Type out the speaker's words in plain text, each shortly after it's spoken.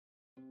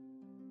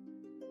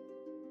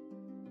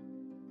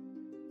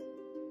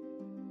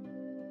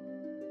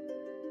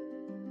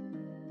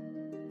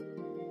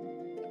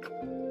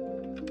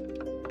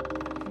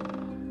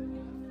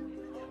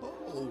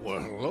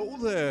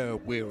there,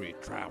 weary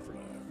traveler.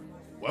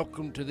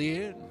 Welcome to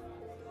the inn.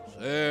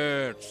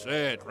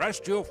 Sit,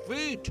 rest your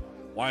feet.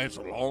 Why, it's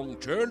a long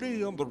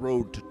journey on the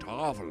road to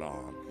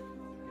Tarvalon.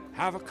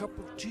 Have a cup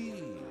of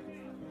tea,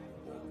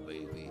 or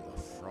maybe a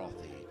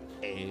frothy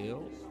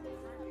ale.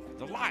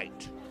 The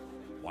light.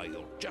 Why,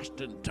 you're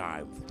just in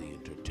time for the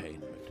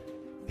entertainment.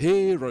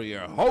 Here are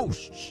your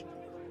hosts,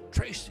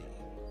 Tracy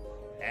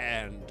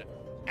and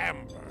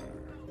Amber.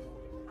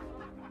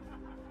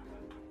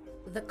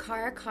 The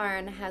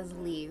Karakarn has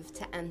leave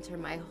to enter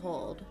my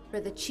hold. For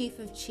the chief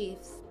of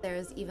chiefs, there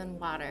is even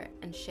water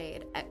and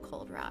shade at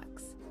Cold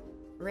Rocks.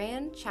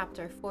 Rand,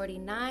 chapter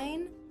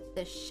 49,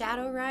 The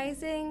Shadow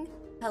Rising.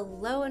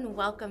 Hello and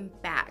welcome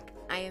back.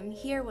 I am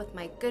here with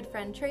my good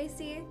friend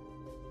Tracy.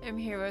 I'm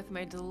here with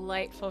my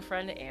delightful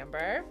friend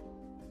Amber.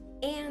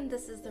 And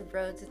this is the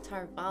Road to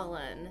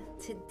Tarvalon.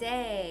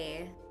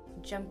 Today,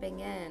 jumping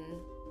in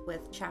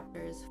with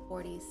chapters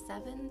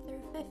 47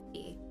 through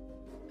 50.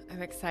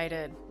 I'm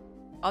excited.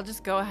 I'll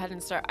just go ahead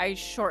and start. I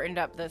shortened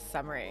up this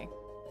summary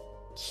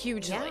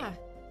hugely. Yeah.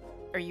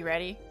 Are you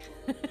ready?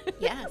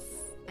 Yes,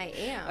 I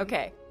am.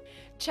 Okay.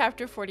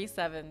 Chapter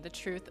 47, The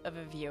Truth of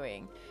a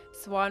Viewing.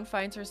 Siuan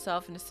finds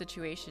herself in a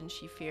situation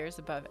she fears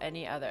above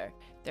any other.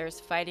 There is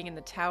fighting in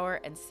the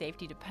tower, and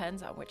safety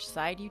depends on which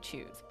side you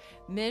choose.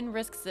 Min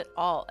risks it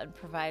all and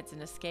provides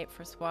an escape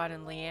for Siuan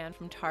and Leanne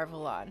from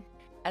Tarvalon.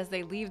 As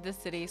they leave the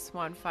city,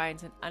 Siuan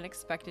finds an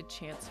unexpected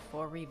chance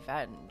for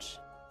revenge.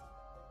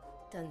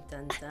 Dun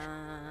dun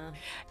dun.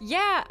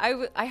 Yeah,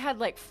 I had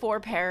like 4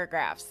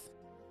 paragraphs.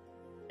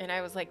 And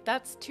I was like,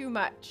 that's too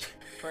much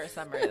for a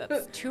summary.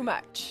 That's too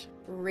much.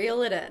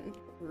 Reel it in.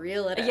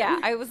 Reel it in. Yeah,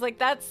 I was like,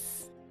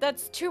 that's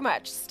too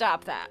much.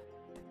 Stop that.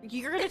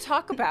 You're going to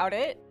talk about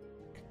it.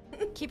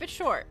 Keep it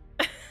short.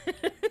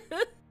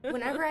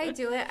 Whenever I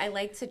do it, I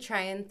like to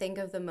try and think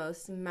of the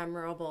most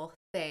memorable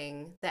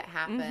thing that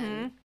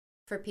happened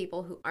for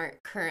people who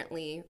aren't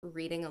currently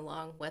reading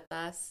along with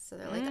us. So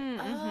they're like,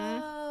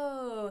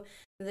 oh,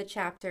 the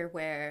chapter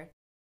where,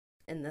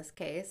 in this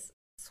case,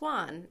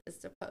 Siuan is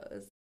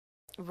deposed.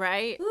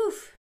 Right?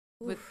 Oof.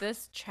 With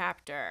this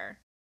chapter,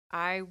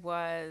 I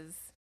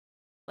was,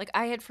 like,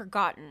 I had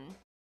forgotten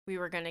we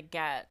were going to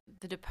get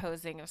the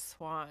deposing of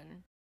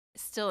Siuan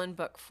still in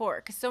book 4,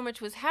 because so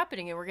much was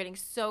happening and we're getting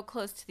so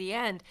close to the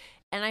end.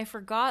 And I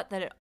forgot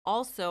that it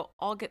also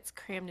all gets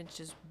crammed into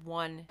just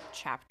one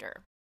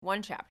chapter.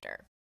 One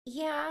chapter.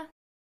 Yeah.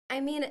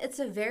 I mean, it's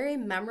a very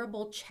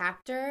memorable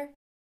chapter,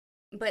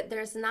 but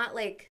there's not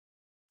like,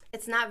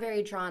 it's not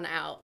very drawn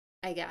out,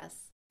 I guess.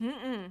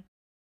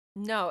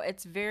 No,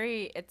 it's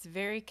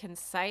very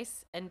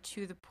concise and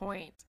to the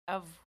point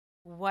of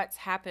what's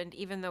happened,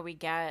 even though we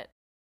get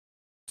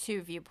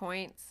 2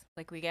 viewpoints.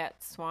 Like, we get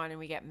Siuan and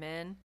we get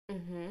Min.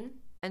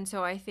 And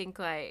so I think,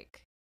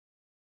 like,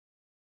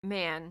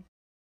 man,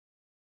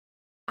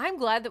 I'm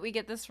glad that we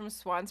get this from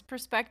Siuan's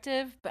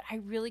perspective, but I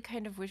really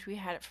kind of wish we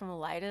had it from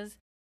Elida's.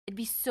 It'd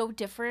be so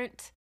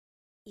different.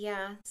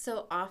 Yeah,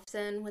 so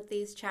often with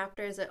these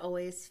chapters, it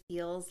always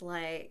feels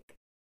like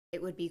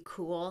it would be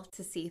cool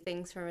to see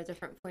things from a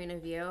different point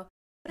of view.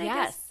 But I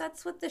guess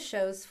that's what the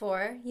show's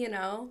for, you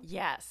know?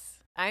 Yes.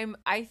 I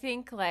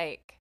think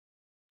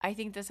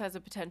this has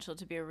a potential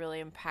to be a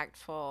really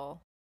impactful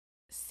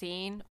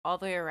scene all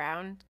the way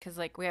around, because,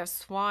 like, we have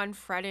Siuan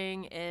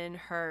fretting in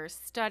her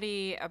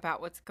study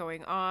about what's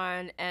going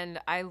on, and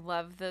I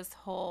love this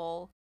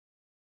whole,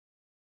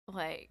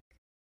 like,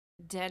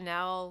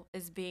 Danelle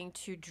is being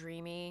too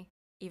dreamy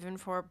even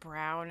for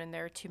Brown, and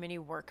there are too many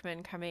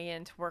workmen coming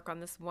in to work on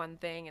this one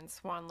thing, and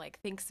Siuan, like,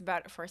 thinks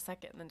about it for a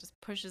second and then just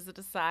pushes it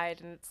aside,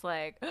 and it's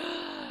like,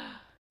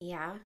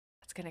 yeah,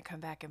 it's gonna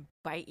come back and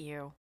bite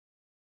you.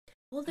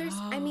 Well,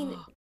 I mean,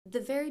 the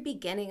very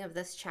beginning of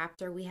this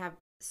chapter, we have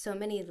so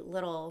many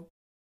little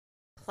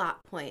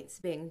plot points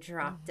being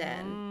dropped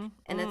in,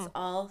 and it's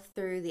all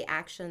through the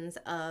actions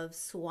of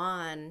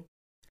Siuan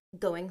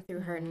going through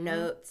her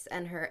notes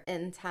and her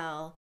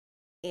intel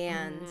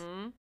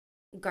and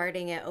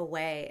guarding it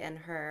away in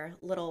her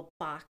little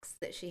box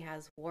that she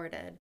has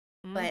warded.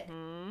 But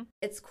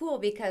it's cool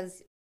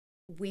because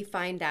we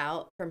find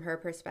out from her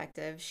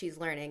perspective, she's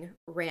learning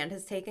Rand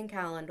has taken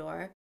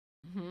Kalendor.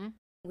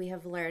 We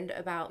have learned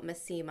about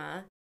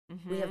Masema.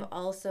 We have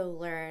also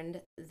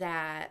learned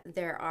that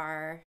there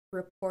are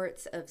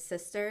reports of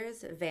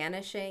sisters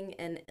vanishing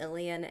in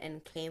Ilion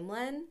and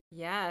Caemlyn.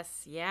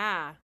 Yes,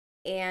 yeah.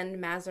 And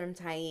Mazrim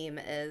Taim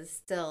is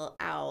still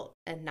out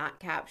and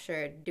not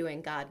captured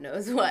doing God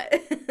knows what.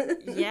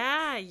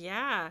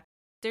 Yeah.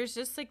 There's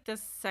just, like,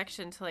 this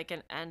section to, like,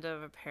 an end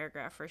of a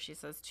paragraph where she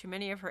says, too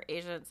many of her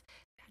agents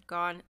had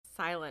gone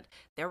silent.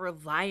 There were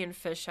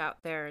lionfish out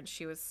there and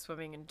she was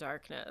swimming in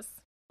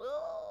darkness.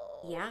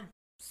 Yeah.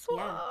 Siuan.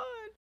 Yeah.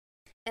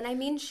 And I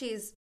mean,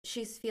 she's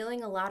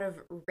feeling a lot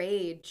of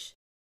rage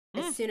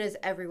as soon as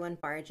everyone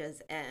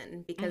barges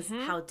in, because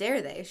how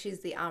dare they? She's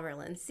the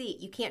Amerlin seat.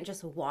 You can't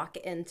just walk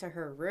into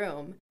her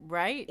room.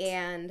 Right.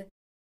 And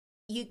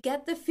you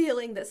get the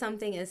feeling that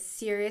something is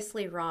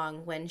seriously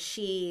wrong when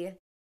she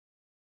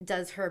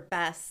does her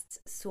best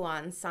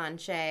Siuan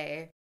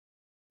Sanche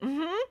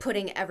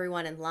putting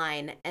everyone in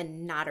line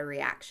and not a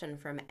reaction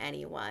from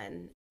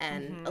anyone.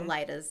 And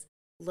Elida's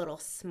little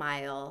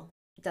smile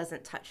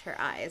doesn't touch her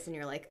eyes. And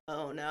you're like,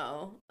 oh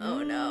no,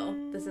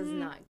 this is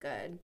not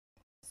good.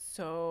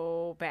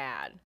 So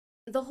bad.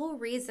 The whole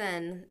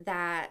reason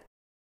that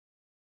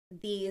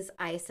these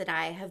Aes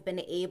Sedai have been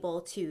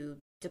able to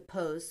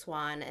depose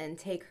Siuan and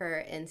take her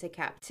into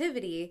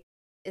captivity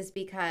is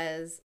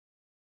because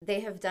they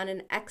have done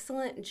an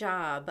excellent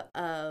job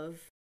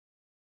of,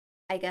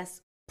 I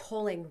guess,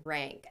 pulling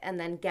rank and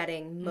then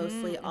getting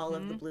mostly all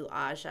of the Blue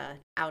Aja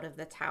out of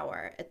the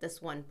tower at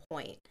this one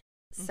point.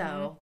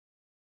 So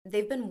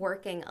they've been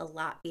working a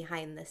lot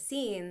behind the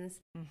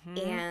scenes.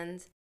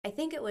 And I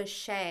think it was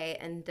Shay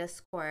in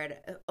Discord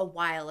a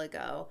while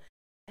ago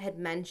had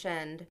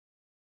mentioned,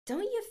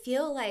 don't you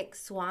feel like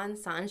Siuan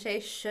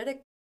Sanche should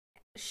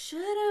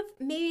have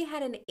maybe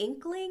had an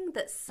inkling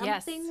that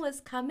something was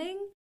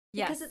coming?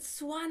 Because it's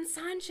Siuan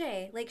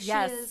Sanche. Like, she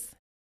is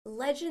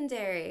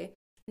legendary.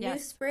 New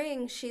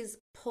Spring, she's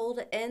pulled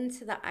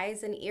into the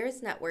Eyes and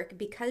Ears network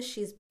because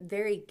she's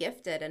very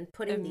gifted in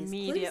putting these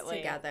clues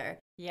together.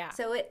 Yeah.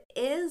 So it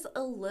is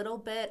a little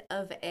bit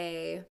of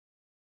a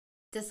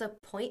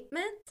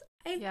disappointment,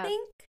 I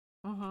think.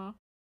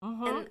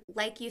 And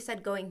like you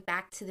said, going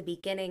back to the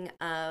beginning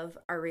of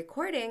our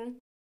recording,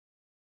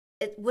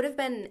 it would have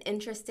been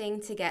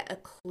interesting to get a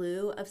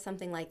clue of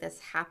something like this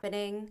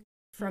happening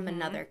from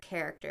another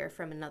character,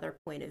 from another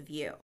point of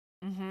view.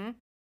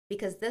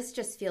 Because this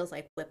just feels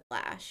like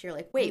whiplash. You're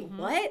like, wait,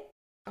 what?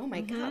 Oh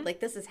my God, like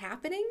this is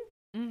happening?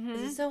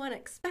 This is so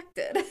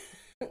unexpected.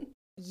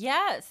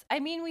 Yes. I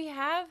mean,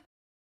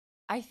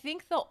 I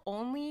think the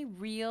only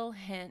real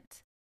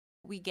hint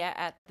we get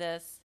at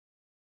this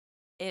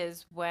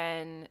is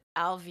when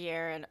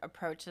Alviarin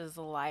approaches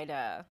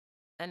Elida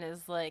and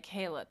is like,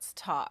 hey, let's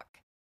talk.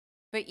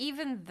 But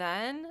even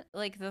then,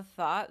 like, the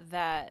thought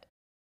that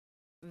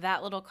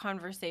little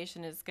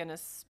conversation is gonna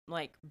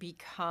like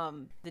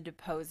become the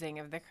deposing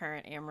of the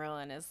current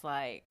Amyrlin is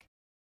like,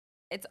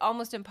 it's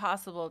almost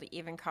impossible to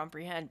even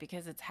comprehend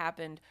because it's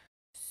happened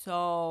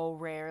so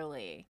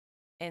rarely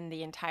in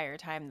the entire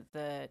time that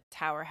the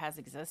tower has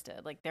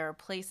existed. Like, there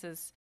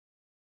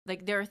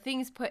are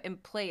things put in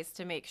place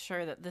to make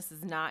sure that this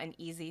is not an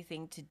easy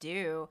thing to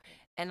do,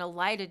 and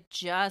Elida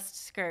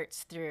just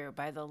skirts through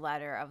by the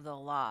letter of the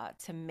law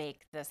to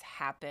make this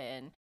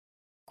happen,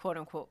 quote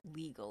unquote,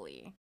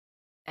 legally.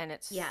 And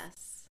it's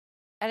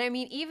and I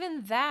mean,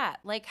 even that,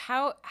 like,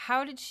 how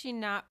did she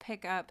not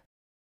pick up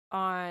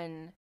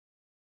on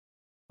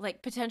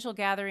like potential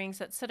gatherings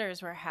that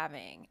sitters were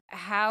having?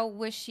 How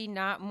was she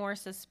not more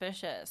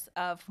suspicious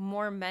of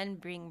more men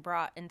being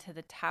brought into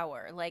the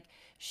tower? Like,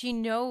 she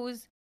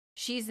knows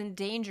she's in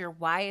danger.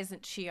 Why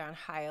isn't she on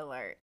high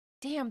alert?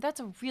 Damn, that's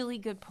a really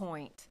good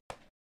point.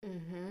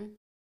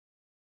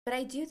 But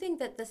I do think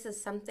that this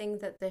is something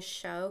that this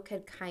show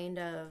could kind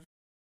of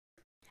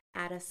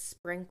add a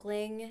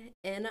sprinkling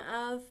in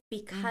of,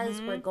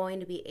 because we're going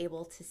to be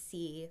able to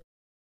see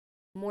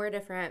more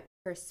different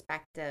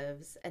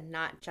perspectives and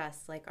not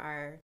just like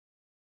our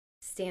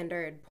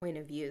standard point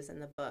of views in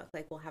the book.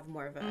 Like, we'll have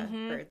more of a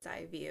bird's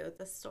eye view of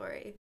the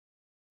story.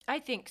 I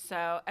think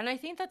so. And I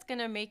think that's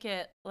going to make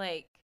it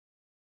like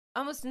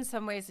almost in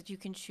some ways that you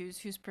can choose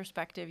whose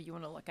perspective you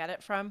want to look at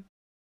it from.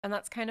 And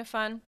that's kind of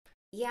fun.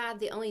 Yeah,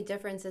 the only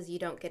difference is you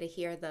don't get to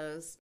hear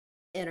those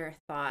inner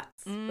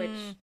thoughts, which...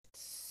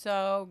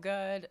 So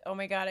good. Oh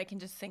my God, I can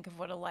just think of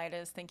what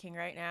Elida is thinking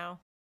right now.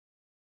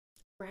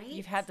 Right?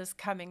 You've had this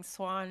coming,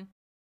 Siuan.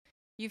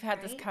 You've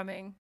had this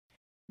coming.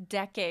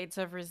 Decades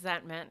of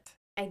resentment.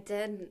 I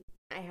did.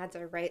 I had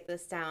to write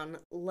this down.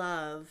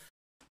 Love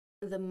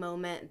the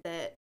moment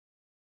that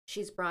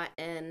she's brought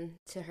in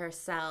to her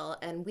cell,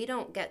 and we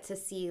don't get to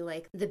see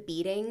like the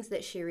beatings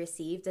that she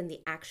received and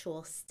the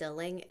actual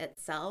stilling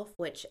itself,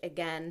 which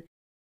again,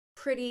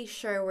 pretty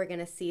sure we're going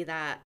to see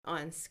that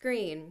on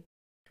screen.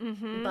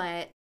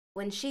 But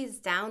when she's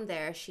down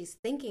there, she's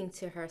thinking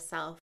to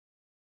herself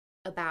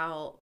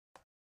about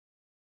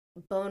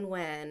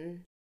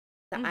Bonwyn,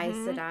 the Aes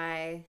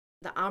Sedai,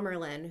 the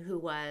Amyrlin, who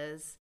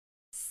was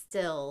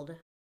stilled.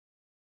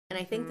 And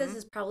I think this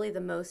is probably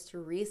the most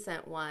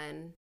recent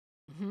one,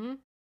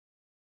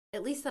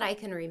 at least that I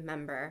can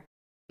remember.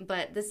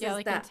 But this is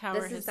like the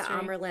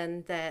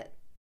Amyrlin that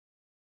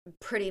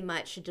pretty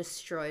much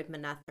destroyed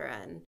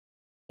Manetheren.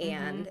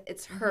 And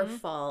it's her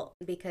fault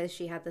because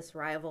she had this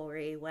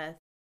rivalry with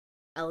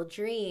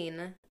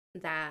Eldrine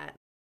that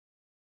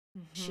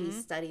she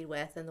studied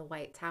with in the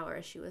White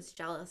Tower. She was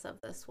jealous of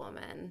this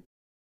woman.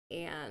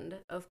 And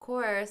of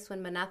course,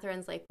 when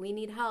Manetheren's like, we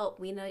need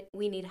help, we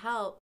need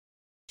help,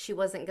 she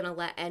wasn't going to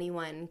let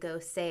anyone go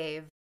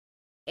save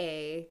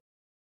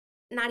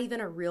not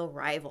even a real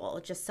rival,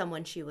 just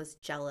someone she was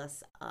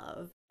jealous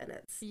of. And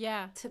it's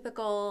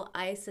typical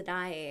Aes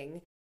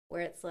Sedaiing,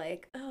 where it's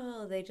like,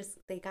 oh, they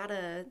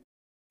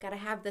gotta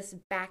have this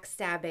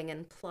backstabbing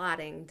and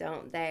plotting,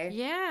 don't they?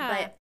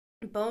 Yeah.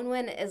 But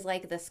Bonwyn is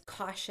like this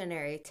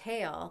cautionary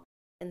tale,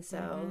 and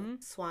so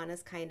Siuan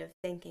is kind of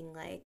thinking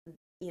like,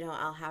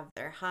 I'll have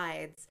their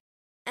hides.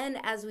 And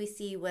as we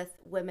see with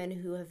women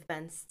who have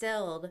been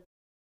stilled,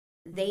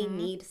 they Mm-hmm.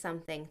 need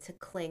something to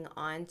cling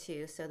on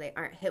to so they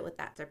aren't hit with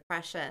that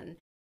depression.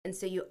 And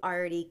so you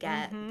already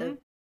get Mm-hmm.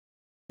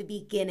 the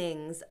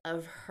beginnings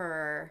of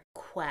her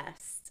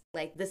quest.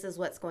 Like, this is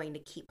what's going to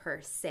keep her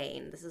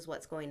sane. This is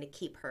what's going to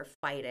keep her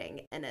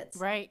fighting. And it's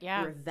Right,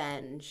 yeah.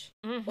 revenge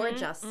or Mm-hmm.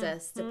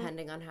 justice, Mm-hmm.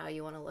 depending on how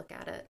you want to look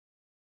at it.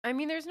 I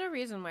mean, there's no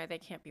reason why they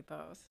can't be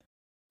both.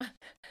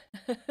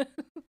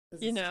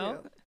 This You is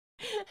know?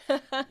 true.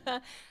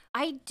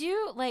 I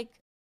do like,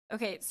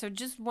 okay, so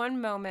just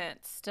one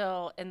moment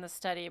still in the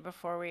study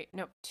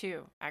no,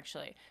 two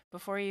actually,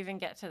 before you even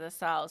get to the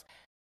cells.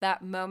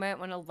 That moment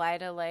when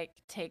Elida like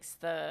takes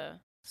the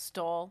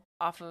stole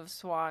off of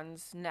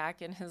Swan's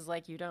neck and is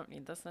like, you don't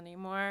need this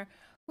anymore.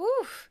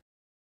 Woof.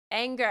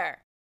 Anger,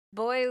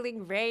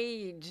 boiling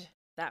rage,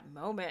 that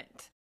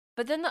moment.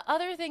 But then the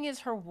other thing is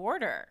her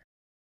warder.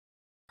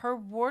 Her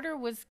warder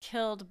was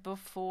killed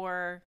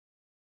before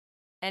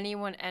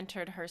anyone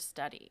entered her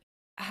study.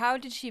 How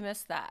did she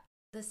miss that?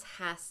 This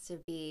has to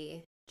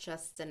be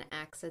just an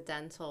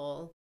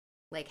accidental,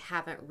 like,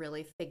 haven't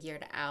really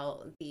figured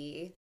out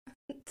the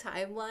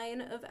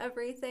timeline of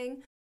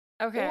everything.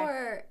 Okay.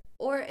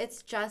 Or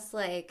it's just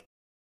like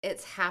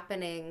it's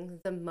happening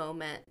the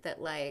moment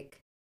that, like,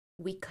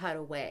 we cut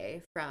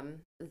away from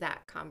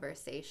that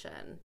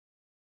conversation.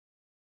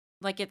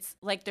 Like it's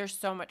like there's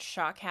so much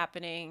shock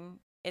happening,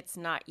 it's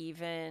not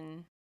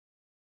even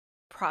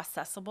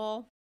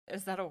processable.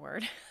 Is that a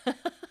word?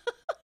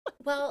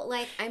 Well,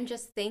 like, I'm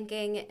just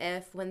thinking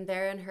if when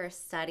they're in her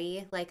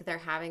study, like, they're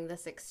having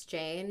this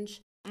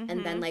exchange, and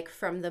then, Mm-hmm. like,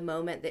 from the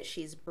moment that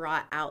she's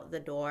brought out the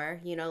door,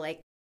 you know,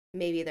 like,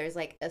 maybe there's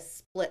like a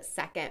split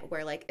second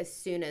where, like, as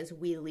soon as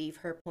we leave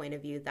her point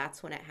of view,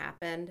 that's when it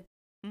happened.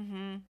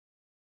 Mm-hmm.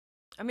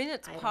 I mean,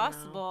 it's I don't know.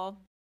 possible.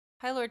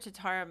 High Lord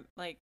Tatara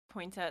like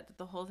points out that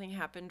the whole thing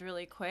happened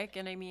really quick,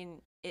 and I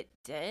mean, it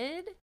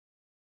did.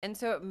 And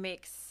so it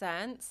makes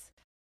sense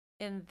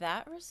in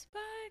that respect.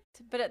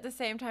 But at the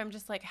same time,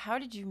 just like, how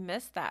did you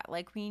miss that?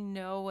 Like, we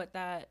know what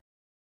that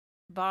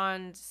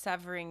bond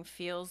severing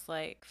feels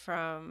like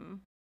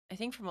from, I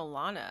think, from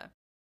Alana.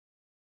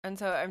 And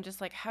so I'm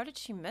just like, how did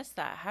she miss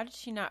that? How did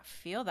she not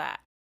feel that?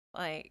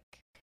 Like,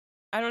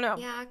 I don't know.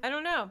 Yeah, I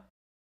don't know.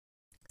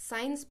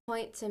 signs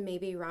point to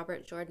maybe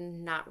Robert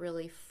Jordan not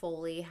really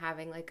fully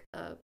having like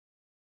a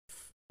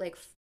like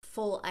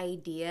full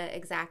idea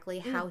exactly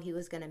how he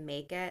was going to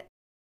make it,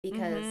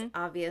 because Mm-hmm.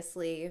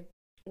 obviously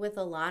with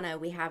Alana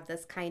we have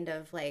this kind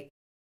of like,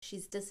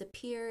 she's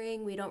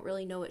disappearing, we don't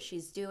really know what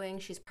she's doing,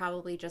 she's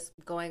probably just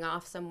going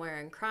off somewhere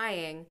and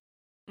crying,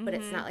 but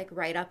it's Mm-hmm. not like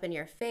right up in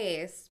your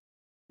face.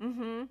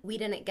 Mm-hmm. We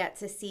didn't get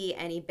to see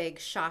any big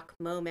shock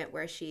moment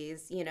where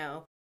she's, you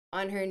know,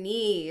 on her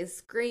knees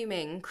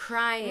screaming, Mm-hmm.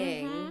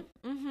 crying,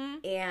 Mm-hmm.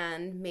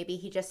 and maybe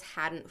he just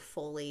hadn't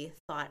fully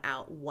thought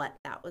out what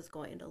that was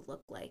going to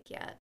look like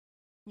yet.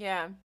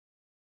 Yeah.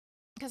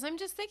 Because I'm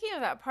just thinking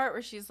of that part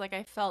where she's like,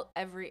 I felt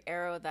every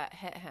arrow that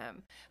hit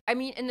him. I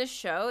mean, in the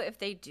show, if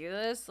they do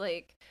this,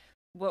 like,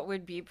 what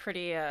would be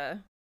pretty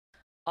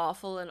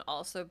awful and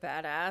also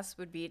badass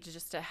would be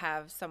just to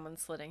have someone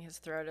slitting his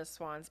throat as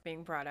Swan's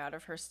being brought out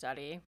of her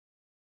study.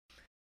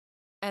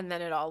 And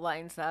then it all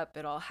lines up,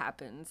 it all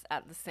happens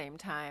at the same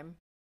time.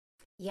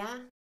 Yeah,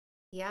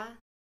 yeah.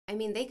 I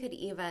mean, they could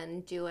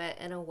even do it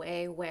in a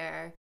way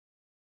where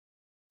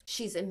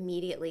she's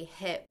immediately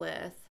hit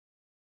with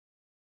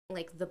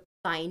like the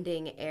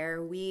binding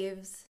air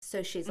weaves.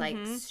 So she's like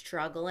Mm-hmm.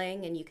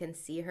 struggling, and you can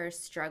see her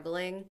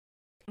struggling.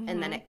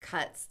 And then Mm-hmm. it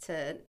cuts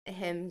to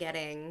him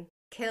getting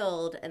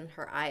killed and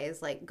her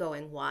eyes like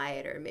going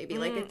wide, or maybe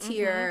like a Mm-hmm.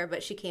 tear,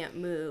 but she can't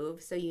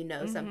move. So you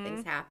know Mm-hmm.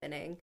 something's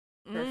happening.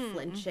 Her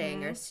flinching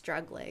Mm-hmm. or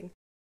struggling.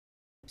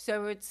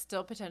 So it would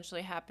still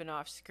potentially happen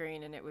off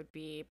screen and it would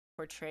be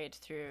portrayed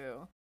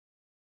through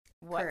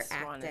what Her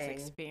Swan is acting.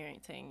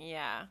 experiencing.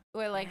 Yeah. Oh,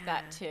 I like Yeah.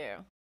 that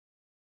too.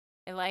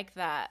 I like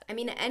that. I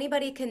mean,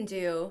 anybody can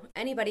do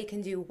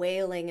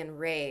wailing and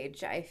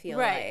rage, I feel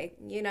Right.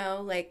 like, you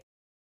know, like,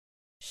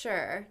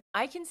 sure.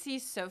 I can see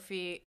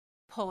Sophie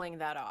pulling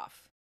that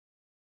off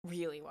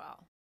really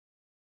well.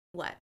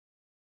 What?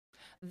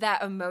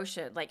 That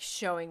emotion, like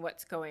showing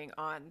what's going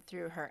on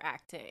through her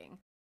acting.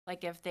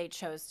 Like if they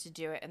chose to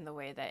do it in the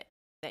way that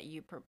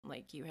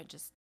like you had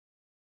just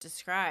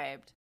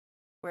described,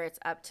 where it's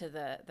up to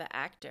the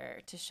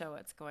actor to show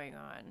what's going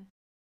on.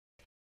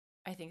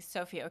 I think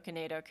Sophie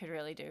Okonedo could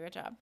really do a good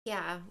job.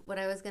 Yeah, what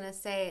I was gonna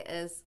say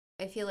is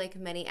I feel like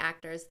many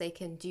actors, they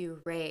can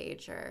do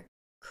rage or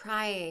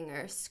crying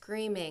or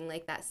screaming.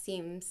 Like, that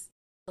seems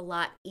a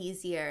lot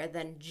easier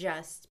than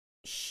just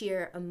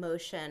sheer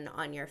emotion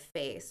on your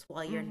face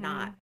while you're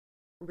not Mhm.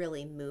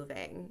 really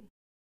moving.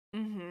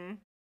 Mhm.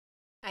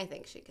 I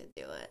think she could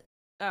do it.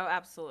 Oh,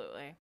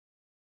 absolutely.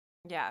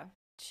 Yeah,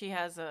 she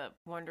has a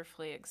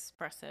wonderfully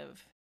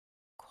expressive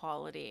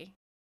quality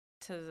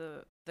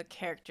to the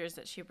characters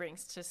that she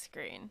brings to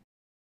screen.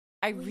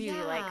 I Well,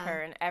 really like yeah.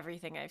 her in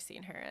everything I've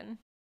seen her in.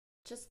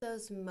 just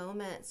those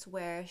moments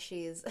where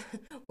she's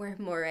where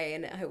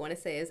Moraine, I want to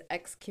say, is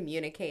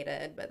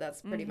excommunicated, but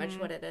that's pretty much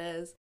what it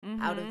is,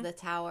 out of the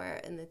tower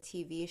in the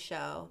TV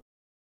show.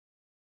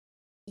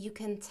 You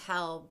can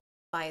tell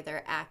by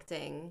their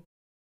acting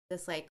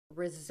this like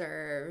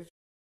reserved,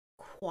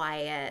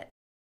 quiet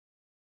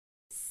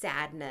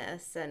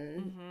sadness,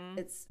 and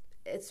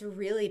it's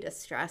really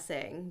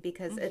distressing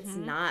because it's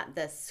not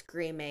the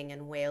screaming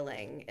and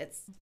wailing.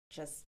 It's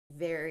just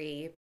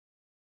very,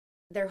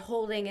 they're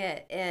holding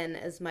it in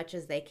as much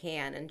as they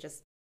can and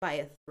just by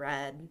a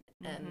thread,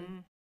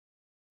 and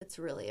it's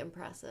really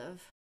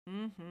impressive.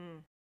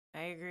 I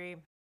agree.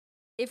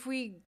 If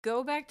we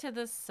go back to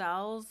the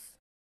cells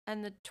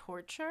and the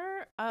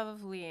torture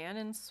of Leanne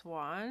and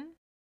Swan,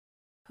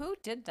 who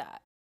did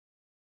that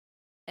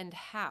and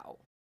how?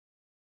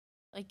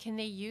 Like, can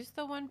they use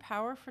the one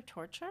power for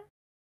torture?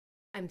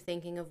 I'm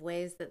thinking of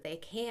ways that they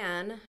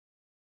can,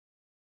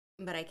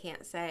 but I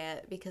can't say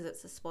it because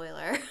it's a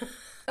spoiler.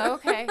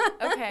 Okay.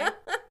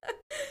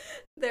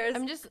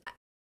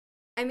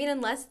 I mean,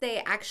 unless they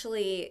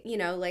actually,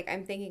 like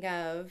I'm thinking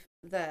of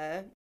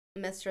the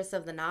Mistress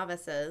of the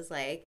Novices,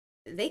 like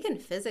they can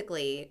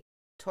physically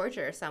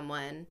torture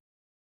someone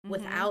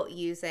without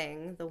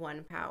using the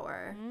one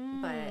power.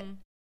 But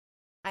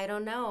I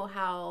don't know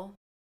how,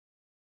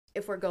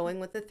 if we're going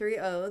with the 3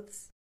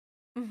 oaths,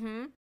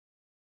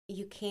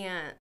 you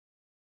can't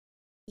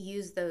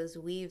use those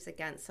weaves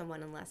against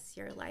someone unless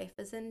your life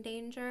is in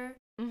danger.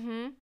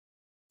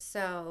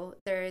 So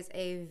there's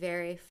a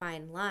very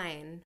fine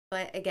line.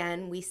 But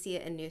again, we see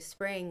it in New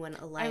Spring when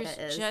Elida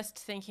is just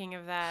thinking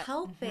of that,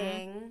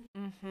 helping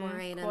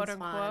Moraine and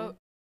Swan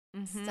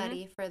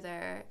study for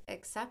their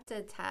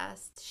accepted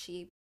test.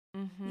 She,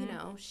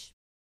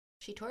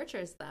 she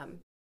tortures them.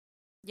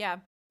 Yeah,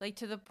 like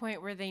to the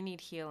point where they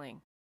need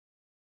healing.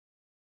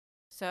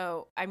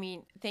 So, I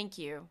mean, thank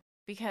you,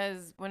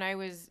 because when I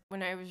was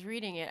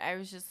reading it, I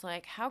was just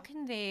like, how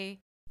can they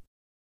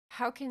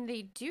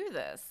do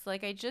this?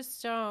 Like, I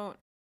just don't,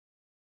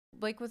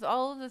 like, with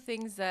all of the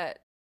things that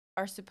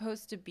are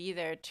supposed to be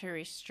there to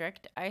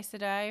restrict Aes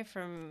Sedai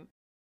from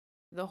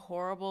the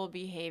horrible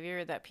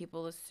behavior that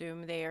people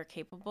assume they are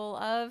capable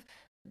of,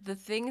 the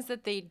things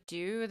that they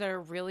do that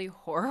are really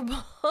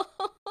horrible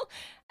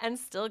and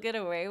still get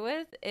away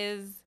with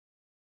is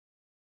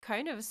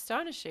kind of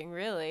astonishing,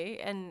 really.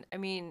 And I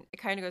mean, it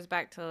kind of goes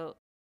back to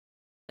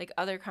like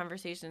other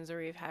conversations that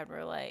we've had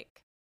where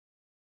like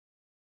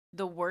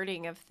the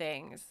wording of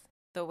things,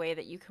 the way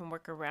that you can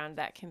work around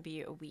that can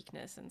be a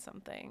weakness in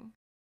something.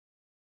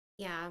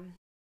 Yeah.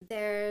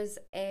 There's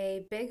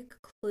a big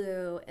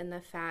clue in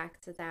the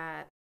fact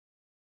that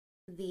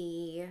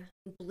the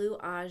blue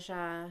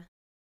Aja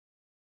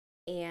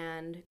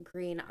and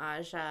green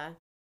Aja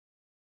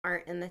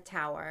aren't in the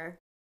tower.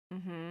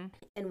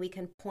 And we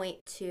can point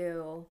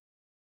to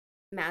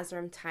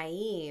Mazrim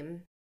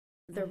Taim.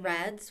 The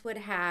Reds would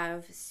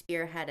have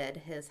spearheaded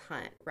his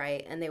hunt,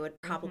 right? And they would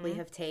probably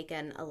have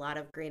taken a lot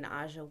of green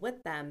Aja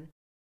with them.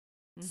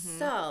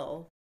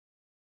 So,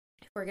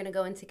 if we're going to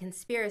go into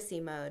conspiracy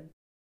mode,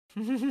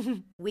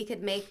 we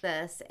could make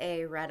this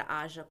a Red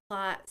Aja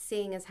plot,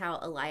 seeing as how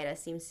Elida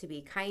seems to be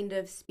kind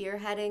of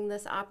spearheading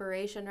this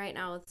operation right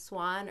now with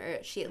Swan,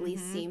 or she at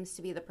least seems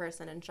to be the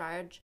person in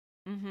charge.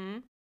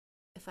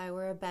 If I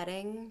were a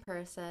betting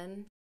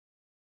person,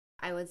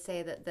 I would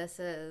say that this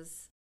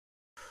is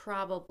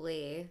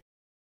probably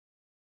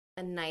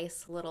a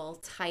nice little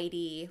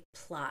tidy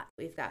plot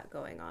we've got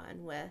going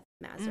on with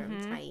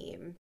Mazrim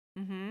Taim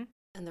and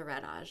the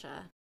Red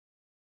Aja,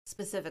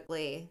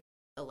 specifically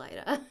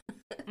Elida.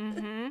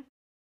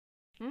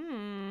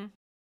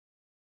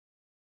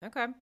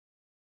 Okay.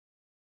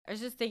 I was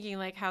just thinking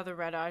like how the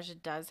Red Aja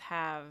does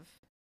have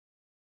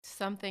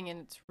something in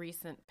its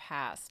recent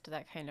past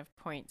that kind of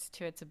points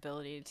to its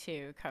ability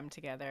to come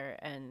together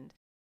and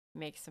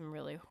make some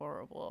really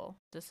horrible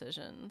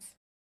decisions.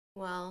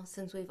 Well,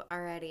 since we've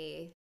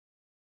already,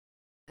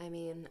 I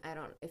mean,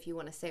 if you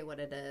want to say what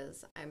it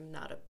is, I'm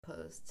not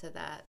opposed to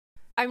that.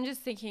 I'm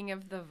just thinking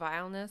of the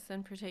vileness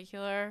in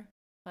particular.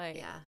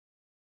 Like,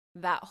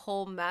 that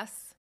whole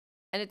mess.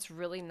 And it's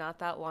really not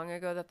that long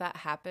ago that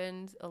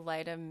happened.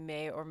 Elida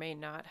may or may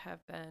not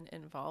have been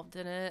involved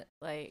in it.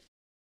 Like,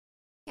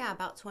 yeah,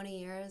 about 20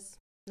 years,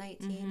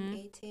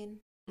 19, 18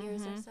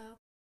 years or so.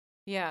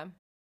 Yeah.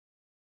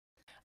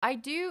 I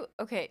feel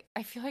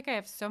like I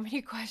have so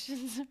many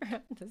questions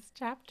around this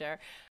chapter.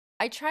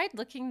 I tried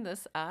looking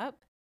this up.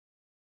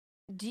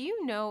 Do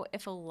you know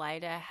if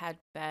Elida had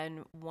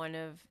been one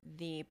of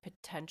the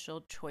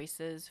potential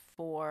choices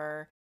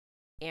for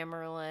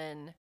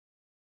Amyrlin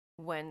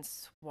when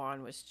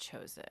Swan was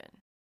chosen?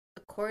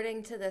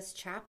 According to this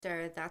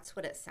chapter, that's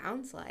what it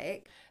sounds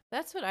like.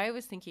 That's what I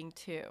was thinking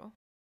too.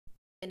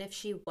 And if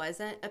she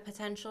wasn't a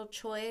potential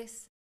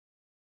choice,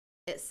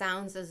 it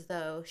sounds as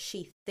though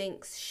she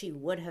thinks she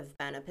would have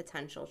been a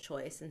potential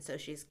choice, and so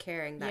she's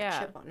carrying that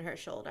chip on her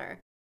shoulder.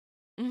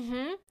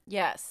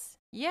 Yes.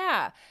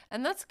 Yeah.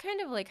 And that's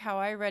kind of like how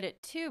I read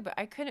it too, but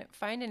I couldn't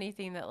find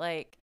anything that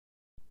like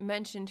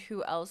mentioned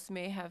who else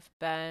may have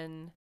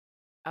been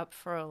up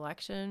for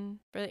election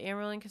for the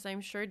Amyrlin, because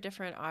I'm sure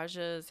different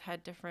Ajas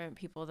had different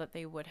people that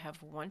they would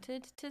have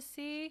wanted to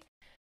see,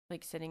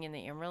 like sitting in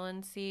the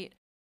Amyrlin seat.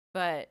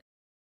 But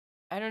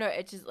I don't know.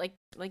 It just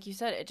like you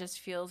said, it just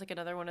feels like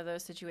another one of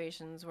those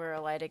situations where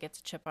Elaida gets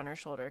a chip on her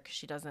shoulder because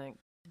she doesn't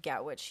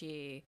get what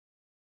she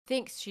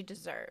thinks she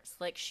deserves.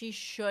 Like, she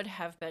should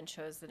have been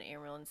chosen the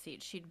Amyrlin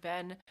seat. She'd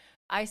been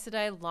Aes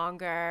Sedai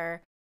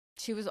longer.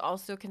 She was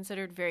also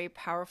considered very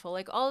powerful.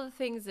 Like, all the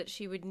things that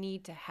she would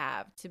need to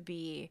have to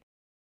be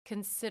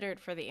considered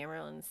for the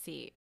Amyrlin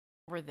seat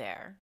were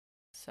there.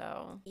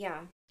 So,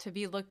 Yeah. to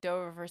be looked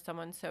over for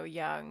someone so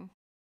young.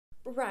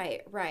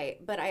 Right.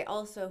 But I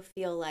also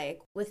feel like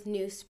with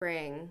New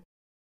Spring,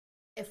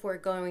 if we're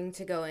going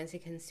to go into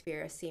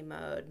conspiracy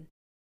mode,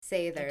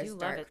 say there's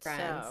Dark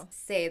Friends, so.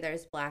 say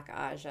there's Black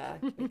Aja,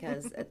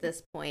 because at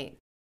this point,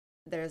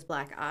 there's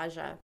Black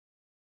Aja.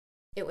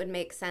 It would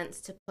make sense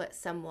to put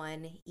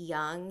someone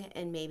young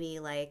and maybe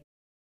like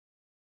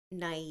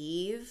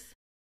naive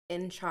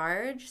in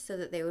charge so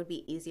that they would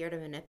be easier to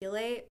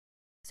manipulate.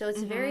 So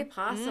it's very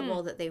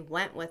possible that they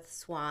went with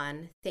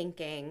Siuan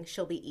thinking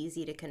she'll be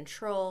easy to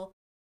control,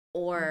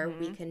 or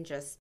we can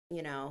just,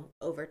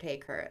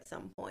 overtake her at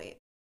some point.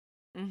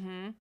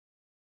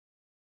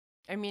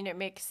 I mean, it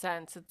makes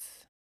sense.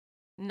 It's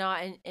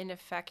not an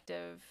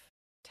ineffective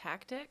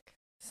tactic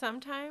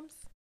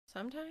sometimes.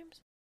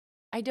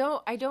 I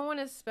don't want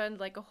to spend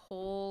like a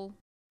whole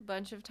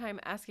bunch of time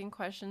asking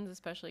questions,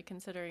 especially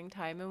considering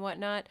time and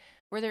whatnot.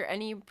 Were there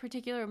any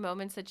particular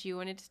moments that you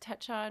wanted to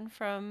touch on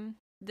from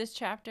this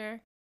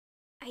chapter?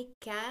 I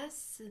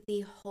guess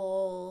the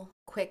whole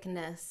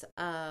quickness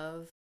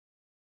of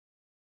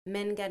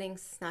Min getting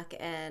snuck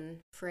in,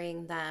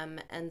 freeing them,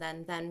 and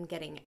then them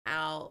getting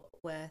out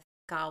with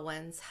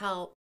Gawain's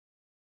help,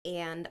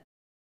 and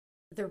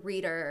the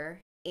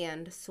reader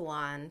and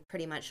Siuan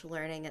pretty much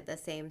learning at the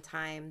same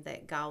time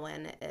that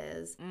Gawain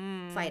is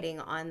fighting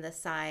on the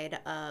side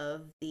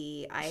of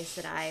the Aes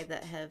Sedai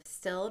that have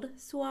stilled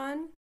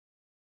Siuan.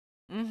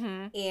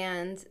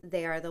 And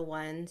they are the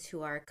ones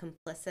who are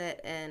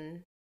complicit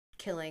in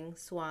killing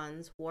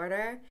Siuan's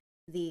warder.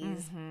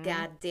 These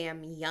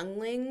goddamn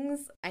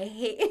younglings. I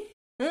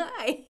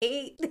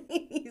hate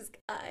these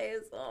guys.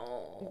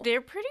 Oh.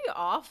 They're pretty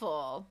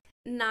awful.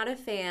 Not a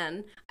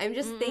fan. I'm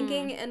just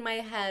thinking in my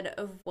head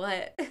of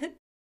what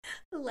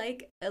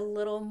like a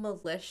little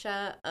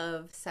militia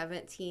of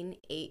 17,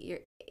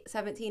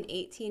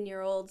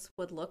 18-year-olds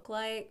would look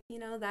like,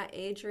 that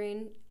age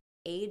range.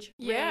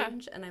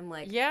 And I'm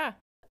like,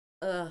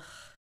 ugh.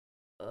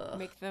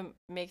 Make them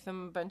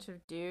a bunch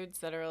of dudes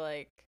that are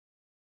like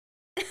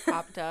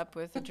popped up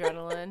with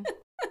adrenaline.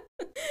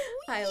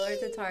 High Lord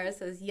Tatara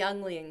says,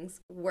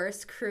 younglings,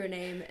 worst crew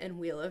name in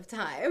Wheel of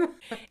Time.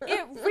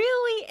 It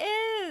really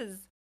is.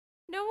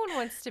 No one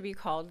wants to be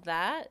called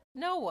that.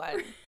 No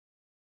one.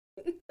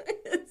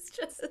 It's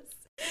just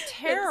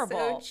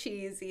terrible. It's so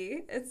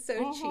cheesy. It's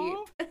so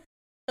cheap.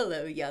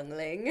 Hello,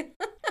 youngling.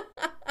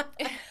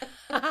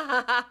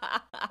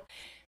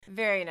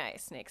 Very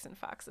nice, Snakes and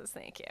Foxes.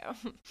 Thank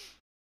you.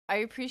 I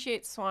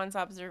appreciate Siuan's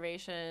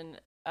observation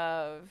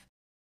of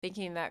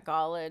thinking that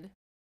Galad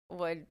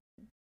would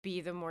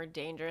be the more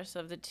dangerous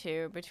of the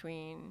two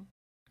between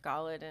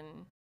Galad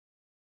and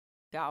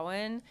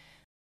Gawain.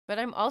 But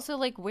I'm also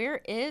like,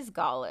 where is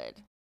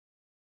Galad?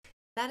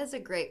 That is a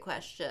great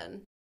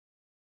question.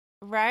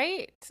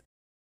 Right?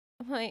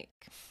 Like,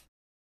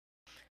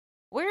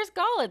 where's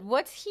Galad?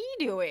 What's he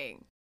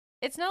doing?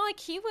 It's not like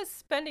he was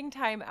spending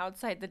time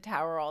outside the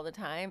tower all the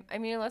time. I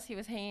mean, unless he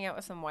was hanging out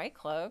with some white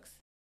cloaks.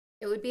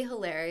 It would be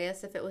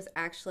hilarious if it was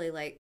actually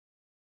like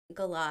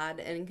Galad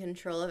in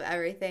control of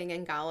everything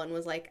and Gawain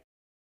was like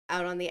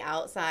out on the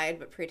outside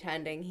but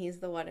pretending he's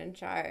the one in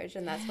charge,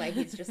 and that's why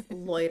he's just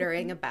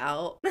loitering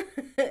about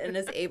and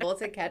is able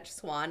to catch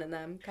Siuan and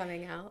them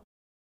coming out.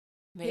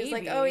 Maybe. He's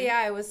like, oh yeah,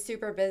 I was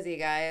super busy,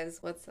 guys.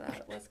 What's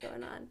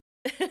going on?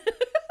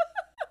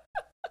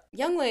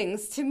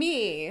 Younglings, to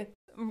me.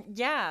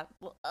 Yeah.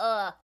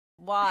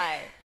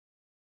 Why?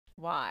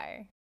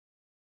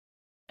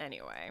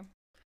 Anyway,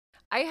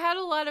 I had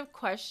a lot of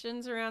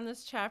questions around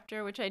this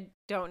chapter, which I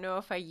don't know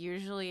if I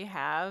usually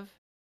have,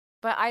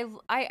 but I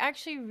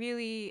actually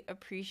really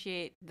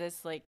appreciate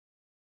this like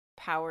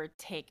power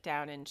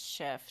takedown and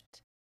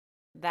shift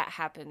that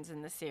happens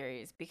in the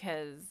series,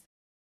 because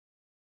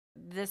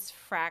this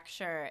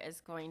fracture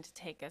is going to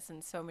take us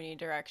in so many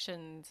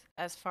directions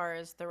as far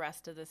as the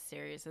rest of the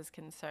series is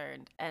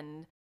concerned,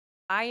 and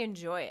I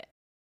enjoy it.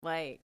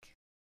 Like,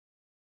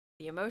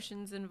 the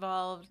emotions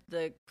involved,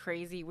 the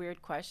crazy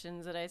weird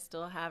questions that I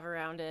still have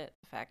around it,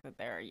 the fact that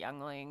there are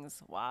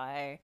younglings,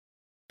 why,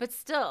 but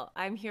still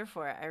I'm here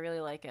for it. I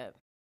really like it.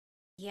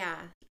 Yeah,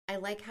 I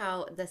like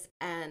how this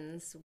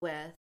ends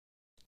with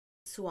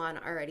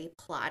Siuan already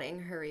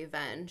plotting her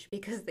revenge,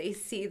 because they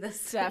see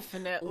this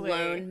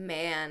lone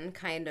man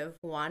kind of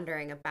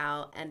wandering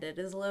about, and it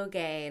is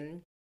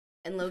Logain.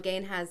 And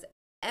Logain has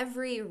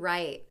every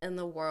right in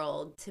the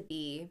world to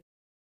be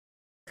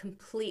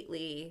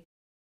completely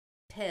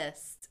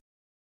pissed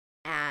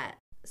at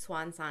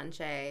Siuan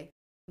Sanche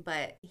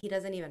but he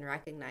doesn't even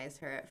recognize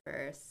her at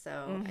first.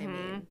 So, I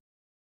mean,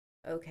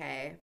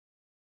 okay,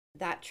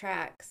 that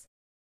tracks.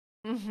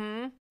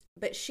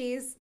 But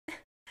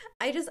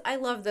I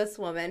love this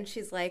woman.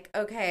 She's like,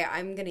 okay,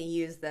 I'm going to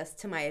use this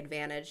to my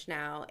advantage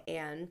now.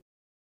 And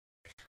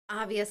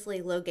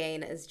obviously,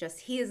 Logain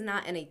he is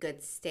not in a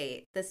good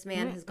state. This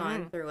man has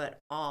gone through it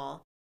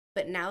all.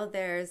 But now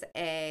there's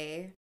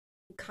a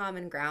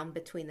common ground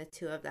between the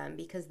two of them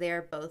because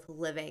they're both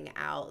living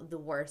out the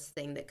worst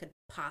thing that could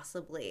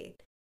possibly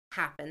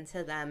happen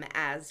to them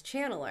as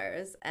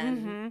channelers.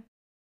 And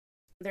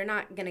they're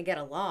not going to get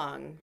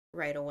along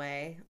right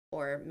away,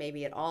 or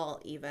maybe at all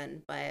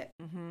even, but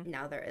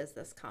now there is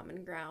this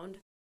common ground.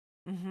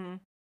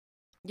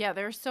 Yeah,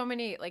 there were so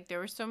many, like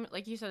you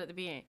said at the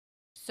beginning,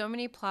 so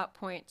many plot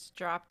points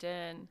dropped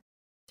in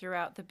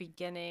throughout the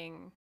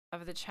beginning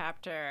of the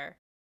chapter,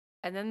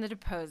 and then the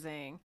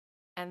deposing,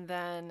 and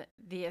then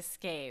the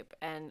escape,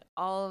 and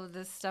all of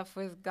this stuff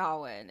with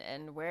Gawain,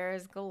 and where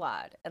is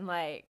Galad, and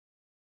like,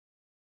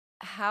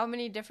 how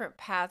many different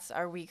paths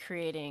are we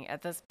creating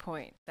at this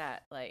point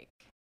that like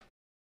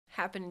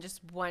happen in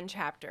just one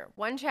chapter?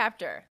 One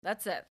chapter,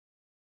 that's it.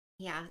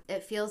 Yeah,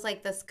 it feels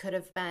like this could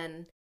have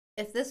been,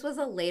 if this was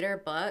a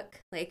later book,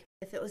 like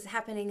if it was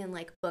happening in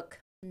like book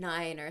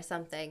 9 or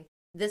something,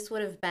 this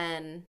would have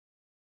been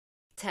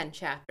 10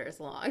 chapters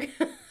long.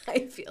 I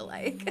feel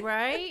like.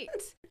 Right?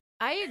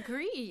 I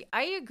agree.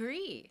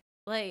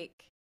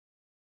 Like,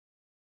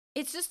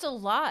 it's just a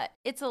lot.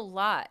 It's a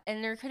lot.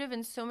 And there could have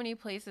been so many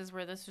places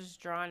where this was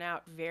drawn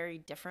out very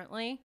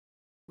differently.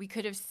 We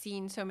could have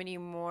seen so many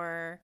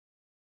more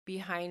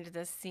behind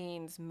the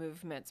scenes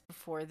movements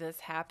before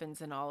this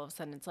happens, and all of a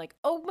sudden it's like,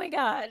 oh my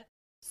god,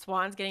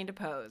 Swan's getting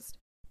deposed.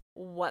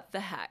 What the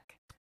heck?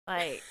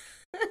 Like,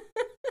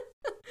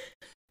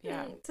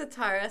 yeah.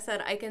 Tatara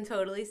said, I can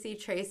totally see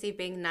Tracy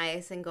being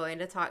nice and going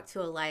to talk to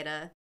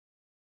Elida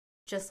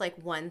just like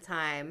one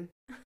time.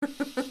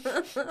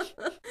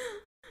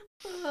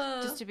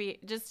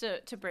 just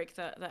to break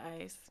the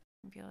ice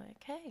and be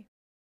like, hey.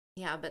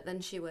 Yeah, but then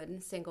she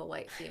would single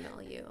white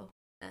female you,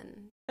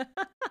 and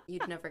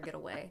you'd never get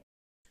away.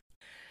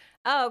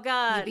 Oh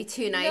god. You'd be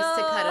too nice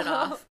to cut it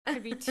off.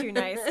 I'd be too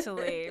nice to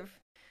leave.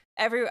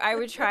 I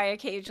would try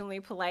occasionally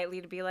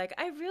politely to be like,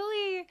 I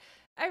really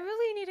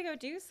need to go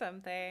do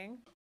something.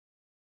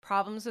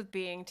 Problems with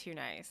being too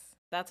nice.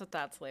 That's what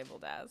that's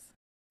labeled as.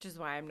 Which is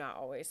why I'm not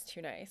always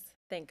too nice.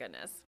 Thank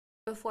goodness.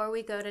 Before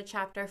we go to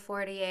chapter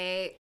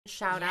 48,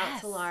 shout out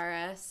to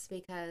Laris,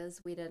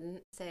 because we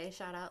didn't say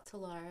shout out to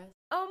Laris.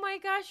 Oh my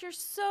gosh, you're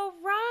so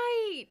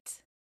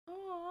right.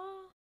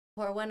 Aww.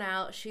 Pour one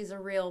out. She's a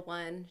real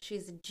one.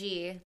 She's a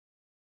G.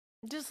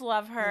 Just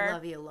love her. I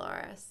love you,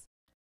 Laris.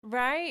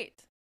 Right.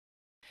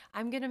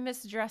 I'm going to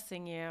miss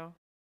dressing you.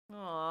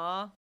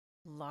 Aw,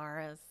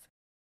 Laris.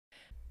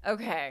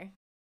 Okay,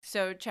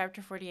 so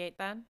chapter 48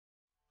 then?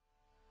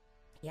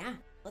 Yeah,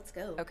 let's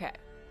go. Okay.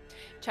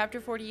 Chapter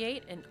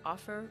 48, An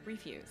Offer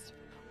Refused.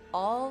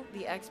 All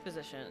the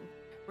exposition.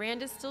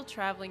 Rand is still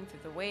traveling through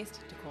the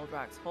waste to Cold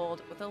Rock's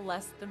Hold, with a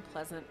less than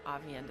pleasant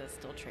Aviendha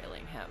still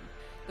trailing him.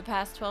 The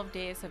past 12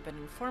 days have been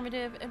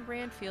informative, and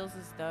Rand feels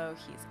as though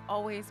he's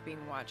always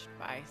being watched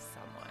by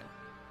someone.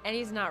 And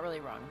he's not really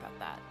wrong about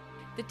that.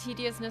 The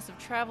tediousness of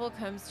travel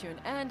comes to an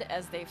end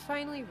as they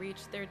finally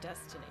reach their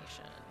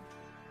destination.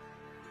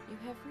 You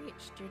have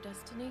reached your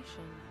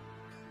destination.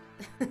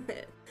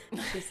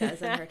 She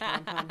says in her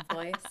tampon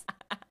voice.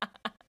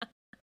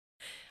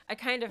 I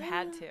kind of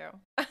had to.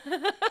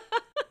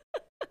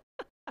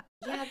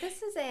 Yeah,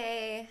 this is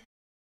I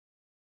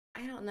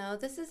don't know.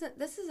 This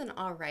is an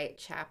all right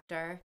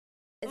chapter.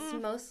 It's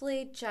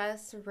mostly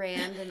just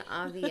Rand and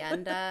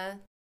Aviendha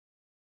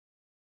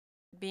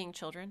being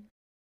children.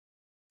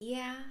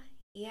 Yeah.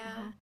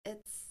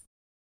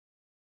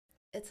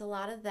 It's a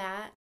lot of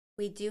that.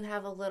 We do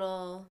have a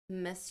little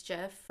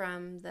mischief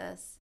from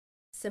this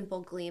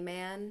simple glee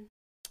man,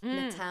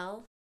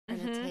 Natel, or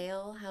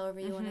Natal, however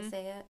you want to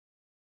say it.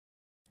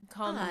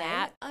 Call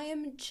Nat. I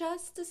am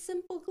just a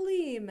simple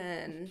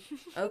gleeman.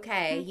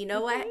 Okay, you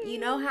know what? You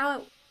know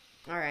how...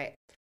 All right,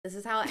 this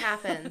is how it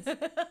happens.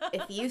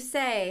 If you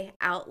say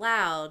out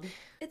loud,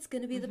 it's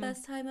going to be the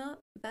best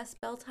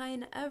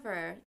Beltane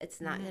ever,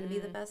 it's not going to be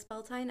the best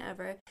Beltane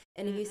ever.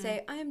 And if you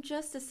say, I am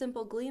just a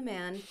simple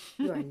gleeman,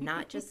 you are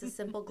not just a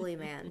simple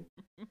gleeman.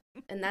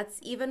 And that's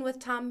even with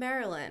Tom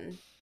Marilyn.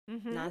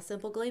 Not a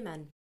simple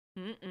gleeman.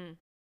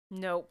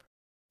 Nope.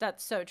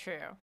 That's so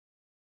true.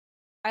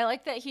 I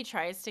like that he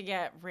tries to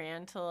get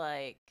Rand to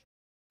like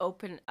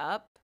open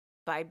up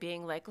by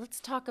being like, let's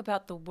talk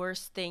about the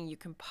worst thing you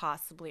can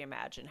possibly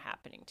imagine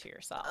happening to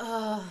yourself.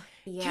 Oh,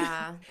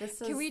 yeah.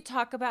 Can we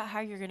talk about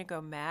how you're going to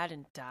go mad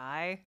and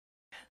die?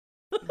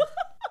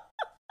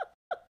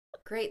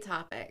 Great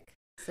topic.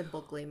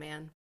 Simple glee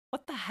man.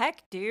 What the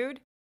heck,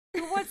 dude?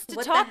 Who wants to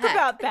talk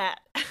about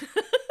that?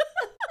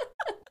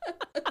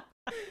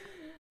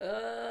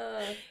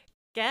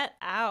 Get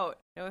out.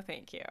 No,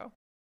 thank you.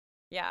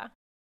 Yeah.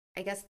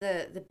 I guess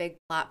the big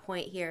plot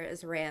point here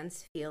is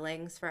Rand's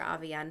feelings for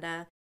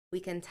Aviendha. we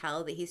can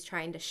tell that he's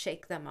trying to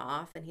shake them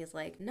off. And he's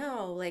like,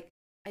 no, like,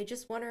 I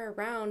just want her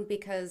around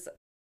because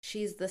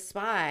she's the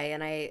spy.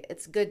 And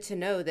it's good to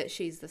know that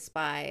she's the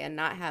spy and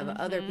not have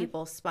other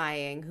people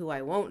spying who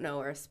I won't know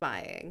are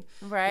spying.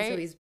 Right. And so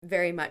he's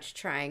very much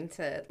trying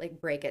to like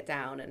break it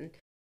down and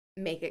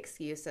make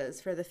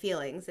excuses for the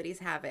feelings that he's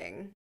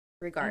having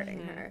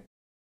regarding her.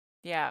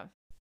 Yeah.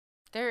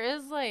 There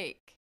is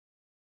like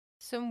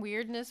some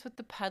weirdness with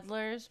the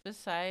peddlers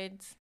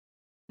besides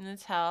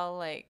Natal.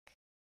 Like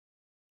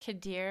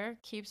Kadir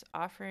keeps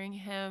offering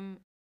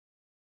him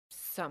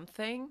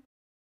something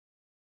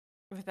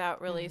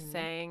without really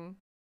saying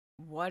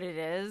what it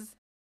is.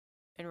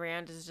 And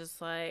Rand is just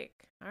like,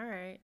 all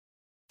right.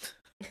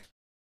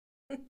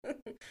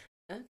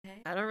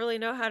 Okay. I don't really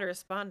know how to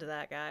respond to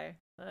that guy.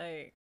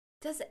 Like,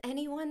 does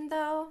anyone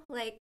though?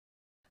 Like,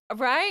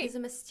 right.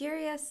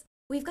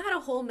 We've got a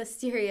whole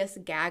mysterious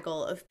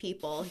gaggle of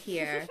people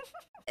here.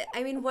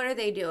 I mean, what are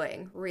they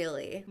doing,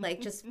 really?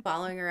 Like, just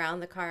following around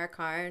the Kara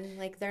Karn?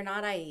 Like, they're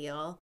not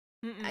Aiel.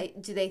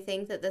 Do they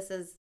think that this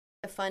is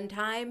a fun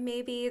time,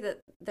 maybe? That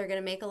they're going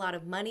to make a lot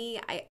of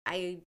money?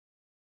 I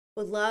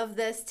would love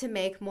this to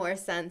make more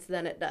sense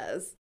than it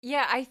does.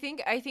 Yeah, I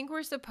think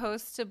we're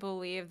supposed to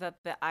believe that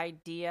the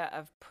idea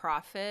of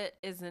profit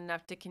is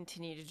enough to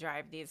continue to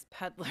drive these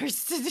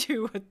peddlers to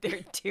do what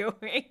they're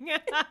doing.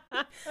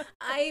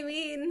 I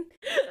mean,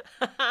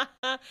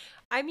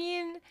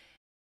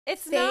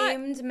 it's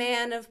famed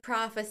man of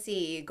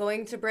prophecy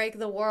going to break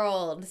the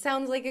world.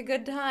 Sounds like a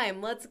good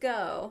time. Let's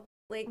go.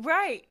 Like,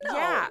 right? No,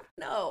 yeah.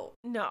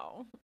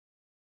 No,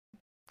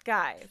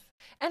 guys.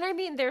 And I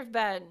mean, there've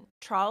been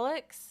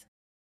Trollocs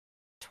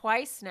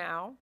twice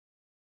now.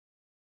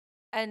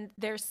 And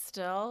they're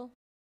still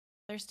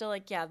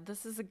like, yeah,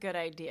 this is a good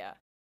idea.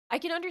 I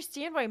can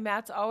understand why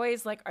Matt's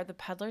always like, are the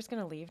peddlers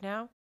going to leave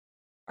now?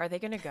 Are they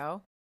going to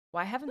go?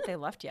 Why haven't they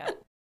left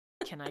yet?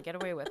 Can I get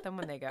away with them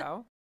when they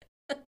go?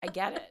 I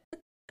get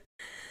it.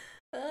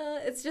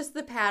 It's just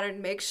the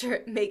pattern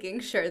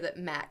making sure that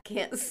Matt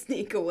can't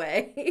sneak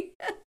away.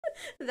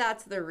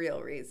 That's the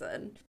real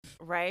reason.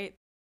 Right?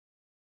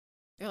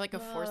 They're like a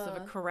force of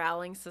a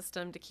corralling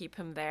system to keep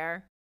him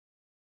there.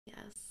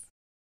 Yes.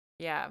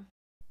 Yeah.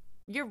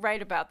 You're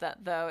right about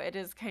that, though. It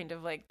is kind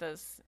of like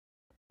this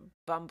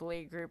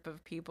bumbly group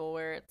of people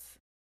where it's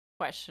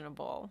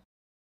questionable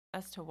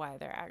as to why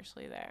they're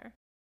actually there.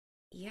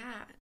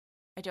 Yeah.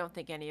 I don't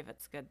think any of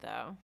it's good,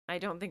 though. I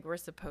don't think we're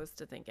supposed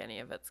to think any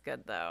of it's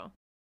good, though.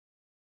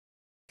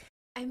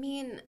 I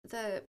mean,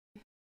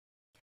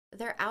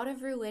 they're out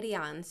of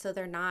Ruidion, so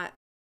they're not...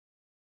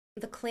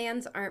 The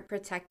clans aren't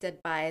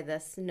protected by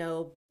this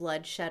no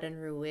bloodshed in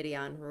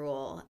Ruidion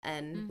rule,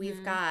 and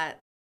we've got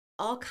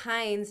all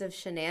kinds of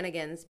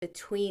shenanigans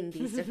between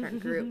these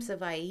different groups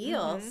of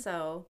Aiel,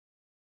 so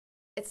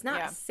it's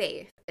not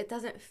safe. It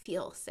doesn't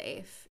feel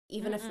safe,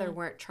 even if there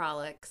weren't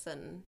Trollocs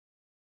and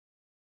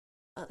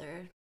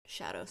other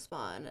Shadow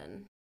Spawn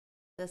and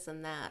this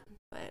and that.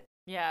 But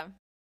yeah,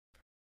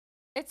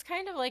 it's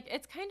kind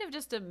of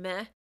just a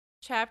meh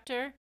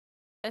chapter,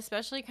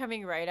 especially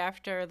coming right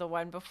after the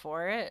one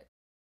before it,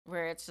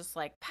 where it's just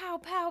like pow,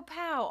 pow,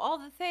 pow, all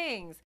the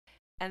things,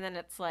 and then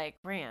it's like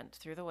Rand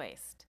through the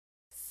waste.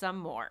 Some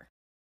more.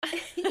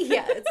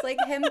 Yeah, it's like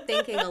him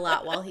thinking a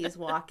lot while he's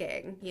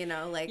walking, you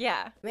know, like,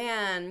 yeah,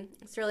 man,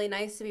 it's really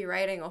nice to be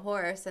riding a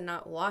horse and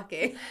not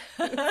walking.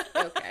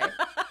 Okay.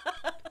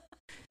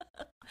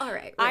 All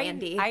right,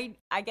 Randy.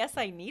 I guess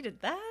I needed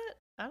that.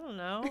 I don't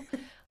know.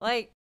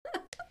 Like,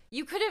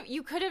 you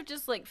could have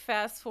just like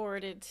fast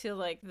forwarded to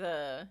like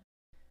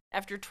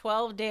after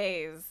 12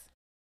 days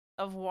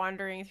of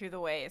wandering through the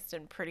waste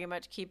and pretty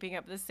much keeping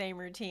up the same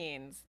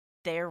routines,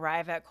 they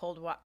arrive at Cold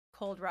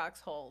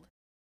Rock's Hold.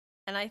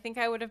 And I think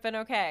I would have been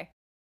okay.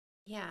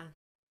 Yeah.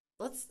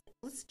 Let's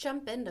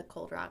jump into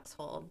Cold Rock's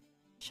Hold,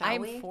 shall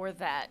we? I'm for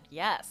that,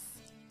 yes.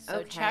 So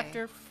okay.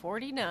 Chapter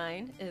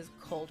 49 is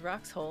Cold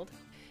Rock's Hold.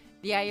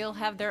 The Aiel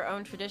have their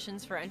own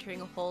traditions for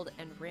entering a hold,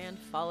 and Rand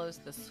follows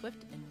the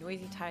swift and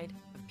noisy tide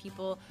of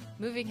people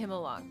moving him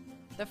along.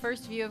 The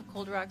first view of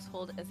Cold Rock's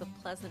Hold is a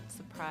pleasant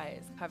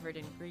surprise, covered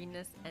in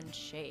greenness and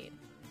shade.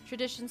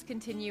 Traditions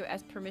continue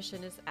as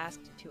permission is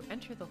asked to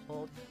enter the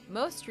hold.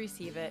 Most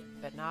receive it,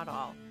 but not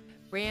all.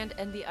 Rand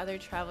and the other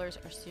travelers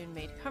are soon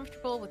made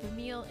comfortable with a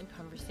meal and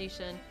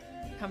conversation.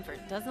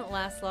 Comfort doesn't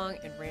last long,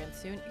 and Rand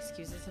soon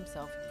excuses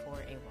himself for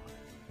a walk.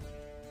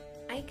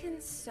 I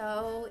can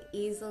so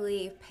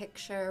easily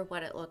picture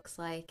what it looks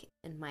like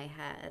in my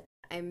head.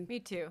 Me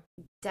too.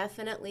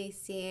 Definitely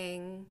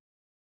seeing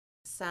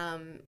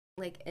some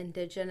like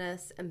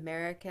indigenous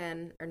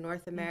American or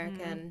North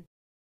American,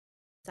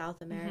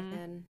 South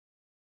American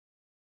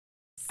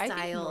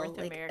style, North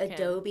like American.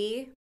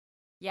 adobe.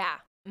 Yeah.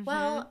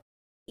 Well,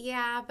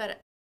 yeah, but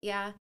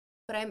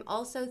I'm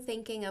also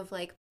thinking of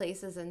like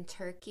places in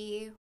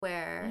Turkey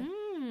where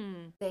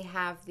they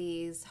have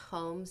these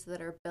homes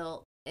that are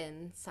built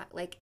inside,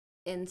 like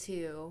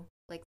into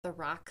like the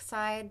rock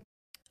side.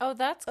 Oh,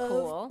 that's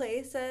cool. Of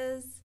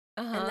places.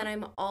 And then Uh-huh.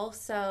 I'm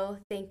also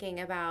thinking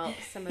about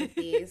some of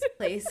these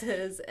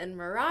places in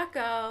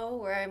Morocco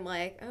where I'm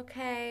like,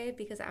 okay,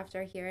 because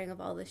after hearing of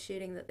all the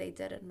shooting that they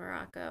did in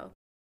Morocco,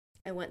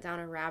 I went down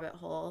a rabbit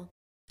hole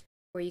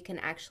where you can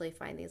actually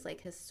find these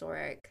like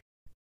historic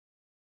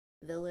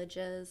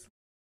villages,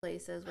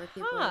 places where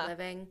people are Huh.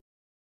 living.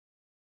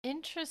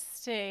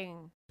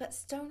 Interesting. But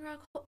Stone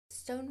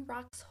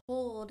Rock's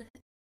Hold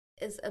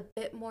is a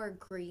bit more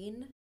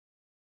green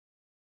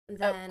Oh,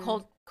 than,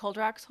 Cold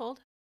Rock's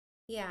hold?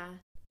 yeah,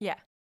 Yeah.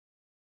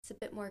 it's a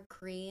bit more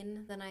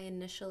green than I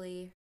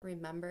initially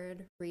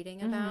remembered reading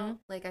Mm-hmm. about.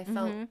 Like I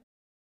felt Mm-hmm.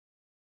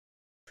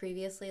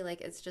 previously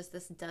like it's just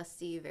this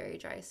dusty, very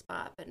dry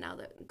spot, but now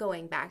that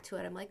going back to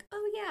it, I'm like,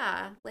 oh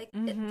yeah, like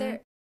Mm-hmm.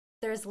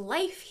 there's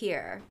life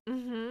here.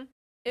 Mm-hmm.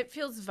 It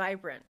feels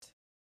vibrant.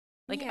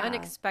 Like Yeah.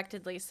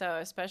 unexpectedly so,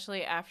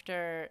 especially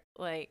after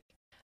like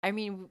I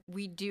mean,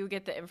 we do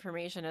get the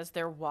information as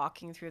they're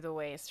walking through the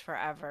waste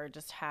forever,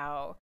 just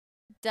how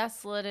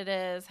desolate it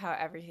is, how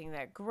everything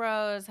that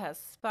grows has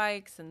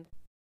spikes and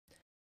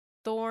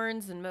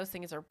thorns, and most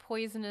things are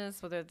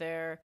poisonous, whether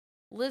they're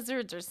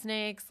lizards or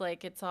snakes.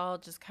 Like it's all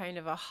just kind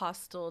of a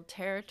hostile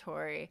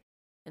territory.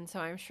 And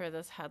so I'm sure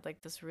this had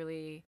like this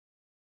really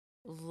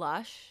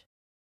lush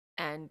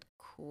and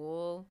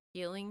cool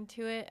feeling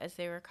to it as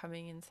they were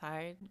coming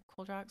inside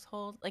Cold Rock's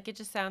Hold. Like it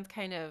just sounds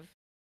kind of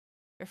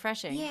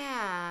refreshing.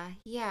 Yeah.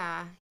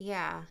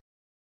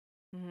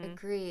 Hmm.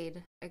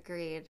 Agreed.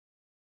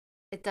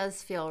 It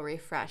does feel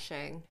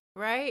refreshing.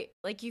 Right?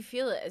 Like you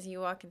feel it as you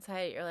walk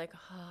inside it. You're like,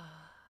 oh,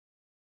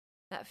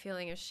 that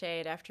feeling of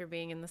shade after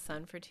being in the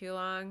sun for too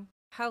long.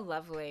 How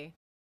lovely.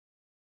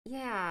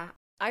 Yeah.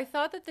 I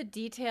thought that the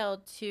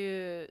detail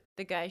to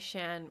the guy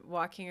Shan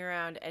walking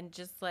around and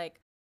just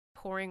like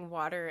pouring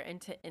water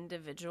into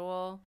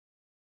individual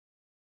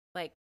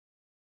like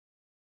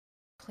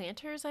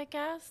planters, I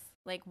guess.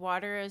 Like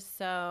water is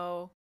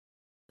so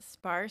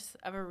sparse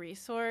of a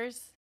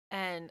resource,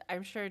 and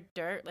I'm sure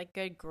dirt, like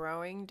good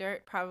growing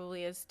dirt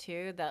probably is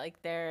too, that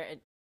like their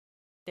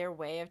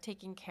way of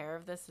taking care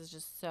of this is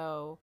just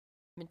so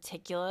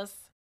meticulous.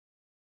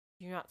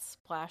 You do not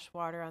splash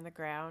water on the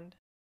ground.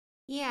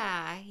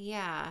 Yeah.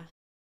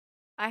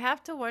 I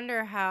have to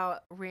wonder how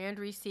Rand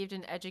received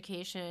an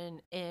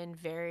education in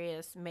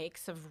various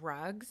makes of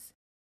rugs.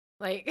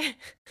 Like,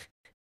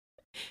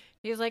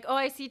 he was like, oh,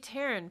 I see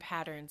Terran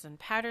patterns and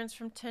patterns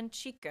from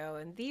Tenchico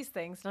and these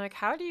things. And I'm like,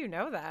 how do you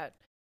know that?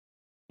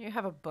 You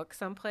have a book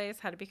someplace,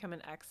 how to become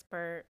an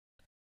expert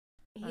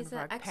on He's an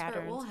rug expert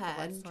patterns, woolhead,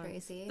 porcelains.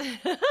 Tracy.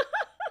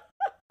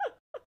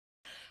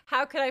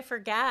 How could I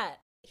forget?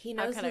 He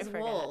How knows could I his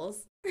forget?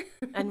 wools.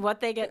 And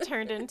what they get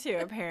turned into,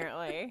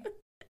 apparently.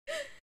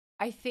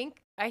 I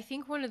think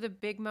one of the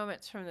big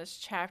moments from this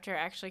chapter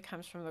actually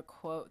comes from the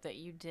quote that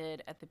you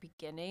did at the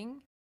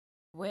beginning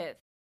with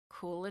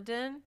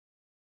Couladin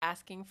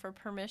asking for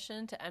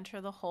permission to enter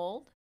the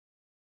hold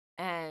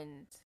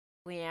and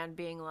Leanne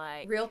being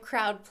like, Real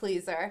crowd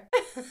pleaser.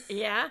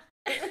 "Yeah."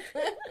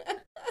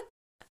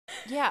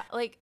 Yeah,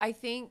 like I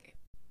think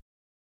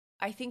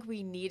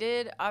we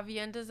needed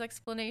Avienda's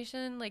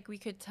explanation. Like we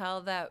could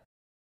tell that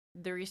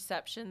the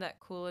reception that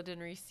Couladin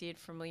received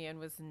from Leanne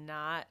was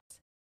not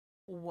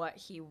what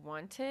he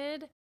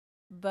wanted,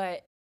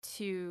 but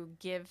to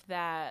give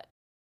that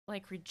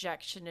like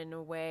rejection in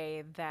a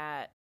way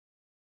that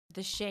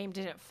the shame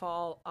didn't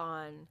fall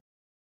on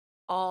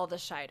all the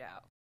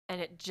Shido and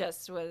it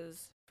just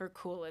was for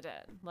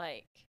Couladin.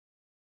 Like,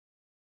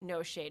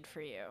 no shade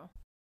for you.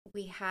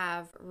 We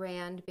have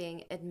Rand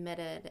being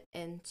admitted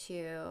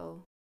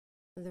into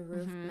the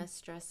roof Mm-hmm.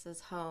 mistress's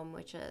home,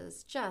 which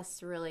is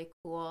just really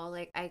cool.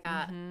 Like I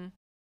got Mm-hmm.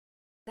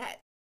 that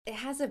it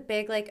has a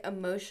big like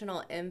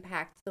emotional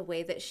impact the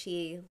way that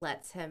she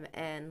lets him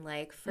in,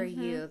 like for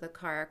Mm-hmm. you, the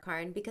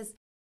Karakarn, because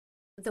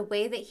the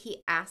way that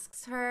he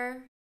asks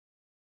her,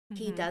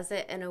 he Mm-hmm. does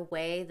it in a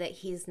way that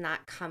he's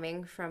not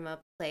coming from a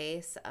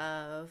place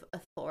of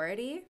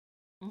authority,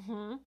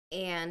 Mm-hmm.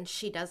 and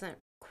she doesn't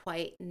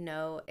quite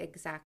know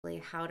exactly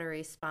how to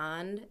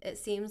respond, it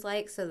seems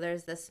like. So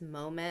there's this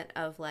moment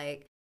of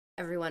like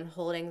everyone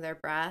holding their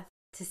breath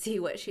to see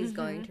what she's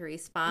going Mm-hmm. to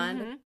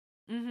respond.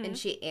 Mm-hmm. Mm-hmm. And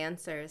she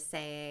answers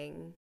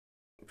saying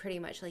pretty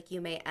much like, you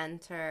may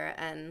enter,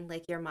 and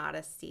like your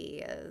modesty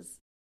is,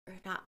 or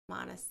not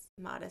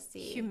modesty,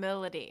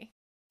 Humility.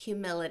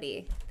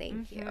 humility.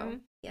 Thank Mm-hmm.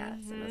 you. Yes.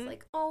 And I was Mm-hmm.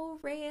 like, oh,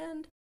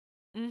 Rand,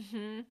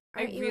 Mm-hmm. I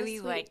aren't you a really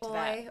sweet liked that.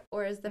 boy?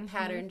 Or is the Mm-hmm.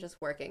 pattern just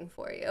working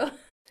for you?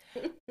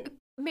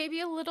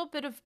 Maybe a little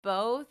bit of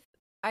both.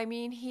 I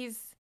mean,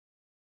 he's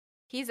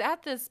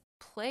at this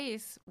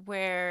place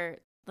where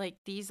like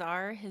these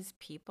are his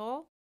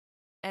people,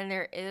 and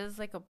there is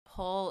like a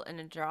pull and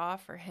a draw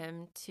for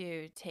him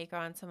to take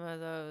on some of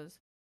those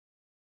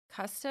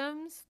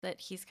customs that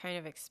he's kind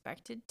of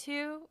expected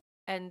to.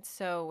 And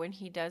so when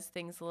he does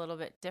things a little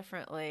bit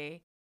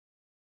differently,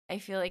 I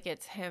feel like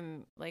it's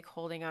him like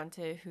holding on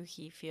to who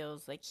he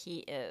feels like he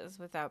is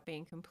without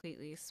being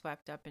completely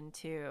swept up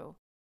into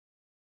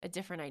a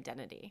different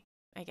identity,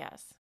 I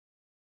guess.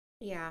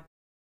 Yeah.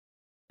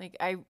 Like,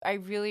 I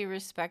really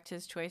respect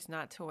his choice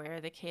not to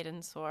wear the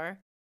Caden sword.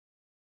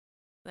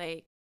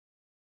 Like,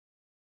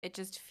 it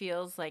just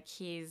feels like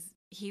he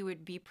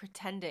would be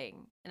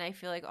pretending. And I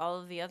feel like all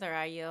of the other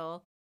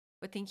Aiel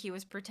would think he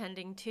was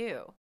pretending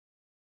too.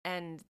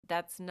 And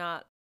that's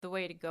not the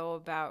way to go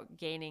about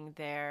gaining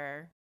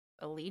their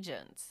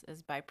allegiance,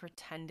 is by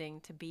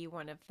pretending to be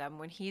one of them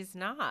when he's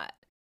not.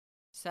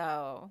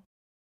 So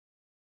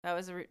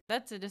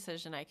that's a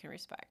decision I can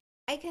respect.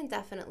 I can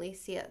definitely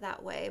see it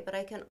that way, but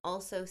I can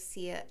also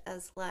see it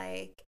as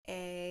like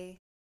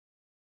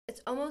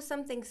it's almost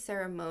something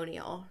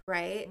ceremonial,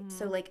 right? Mm-hmm.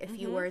 So like if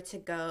you were to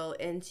go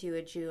into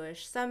a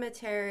Jewish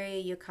cemetery,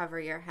 you cover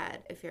your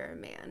head if you're a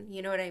man.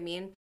 You know what I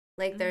mean?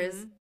 Like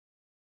there's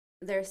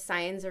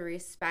signs of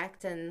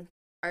respect and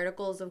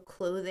articles of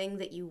clothing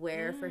that you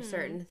wear for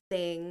certain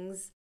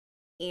things.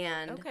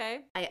 And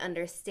okay. I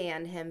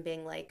understand him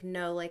being like,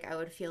 no, like I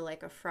would feel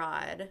like a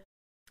fraud.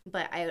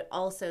 But I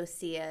also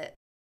see it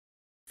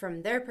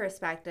from their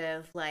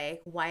perspective,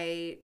 like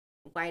why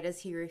does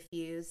he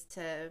refuse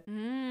to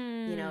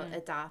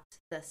adopt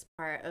this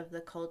part of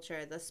the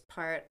culture, this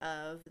part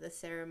of the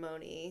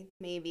ceremony?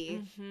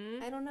 Maybe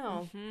I don't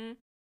know.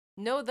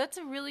 No, that's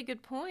a really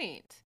good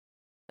point.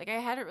 Like, I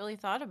hadn't really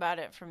thought about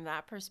it from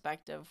that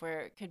perspective,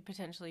 where it could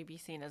potentially be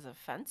seen as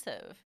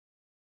offensive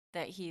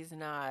that he's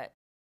not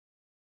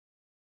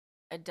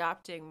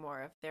adopting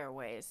more of their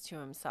ways to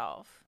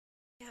himself.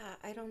 Yeah,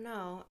 I don't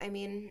know. I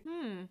mean,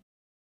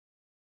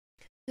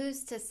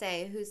 who's to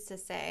say?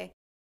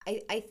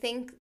 I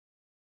think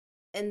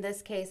in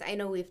this case, I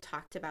know we've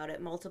talked about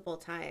it multiple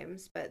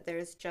times, but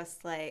there's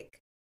just like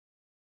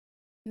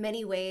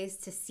many ways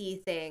to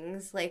see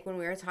things. Like when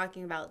we were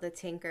talking about the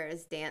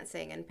Tinkers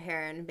dancing and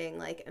Perrin being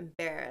like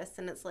embarrassed,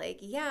 and it's like,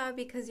 yeah,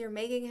 because you're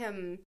making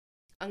him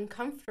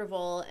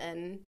uncomfortable,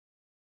 and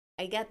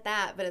I get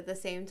that, but at the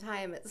same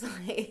time, it's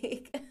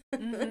like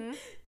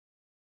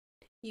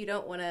you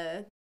don't want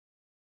to,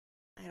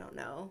 I don't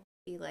know,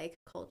 be like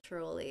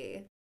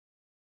culturally,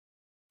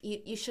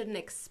 you shouldn't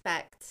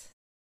expect,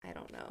 I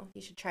don't know,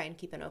 you should try and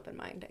keep an open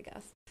mind, I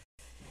guess.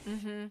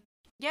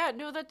 Yeah,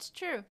 no, that's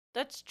true.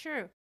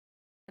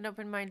 An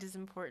open mind is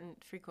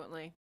important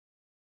frequently.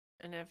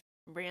 And if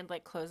Rand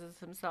like closes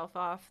himself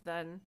off,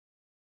 then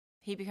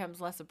he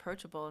becomes less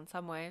approachable in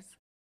some ways.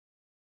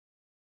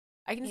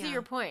 I can see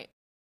your point.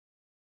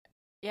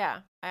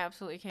 Yeah, I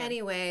absolutely can.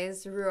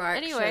 Anyways,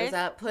 Rhuarc shows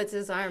up, puts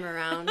his arm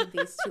around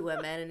these two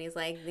women, and he's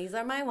like, these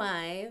are my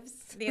wives.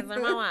 These are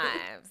my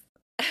wives.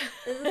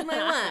 This is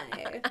my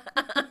wife.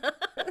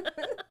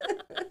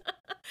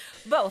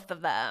 Both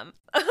of them.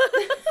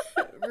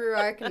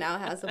 Rhuarc now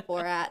has a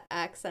Borat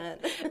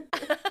accent.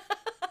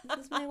 This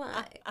is my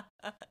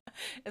wife.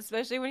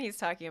 Especially when he's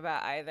talking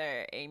about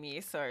either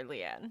Amys or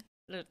Leanne.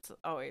 It's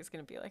always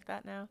going to be like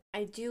that now.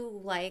 I do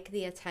like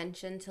the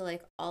attention to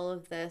like all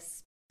of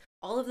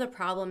the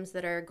problems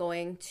that are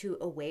going to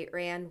await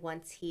Rand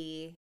once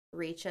he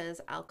reaches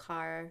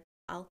Alcair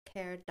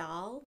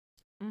Dal.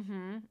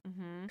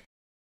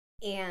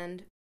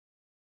 And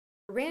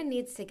Rand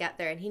needs to get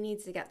there, and he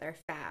needs to get there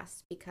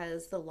fast,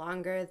 because the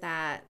longer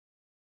that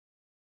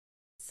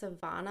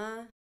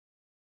Savannah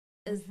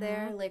is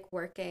there, like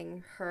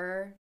working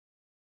her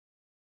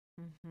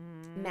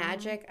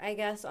magic, I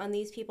guess, on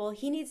these people,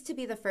 he needs to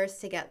be the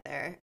first to get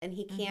there, and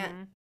he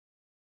can't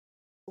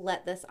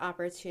let this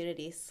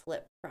opportunity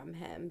slip from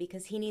him,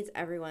 because he needs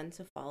everyone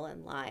to fall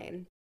in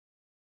line.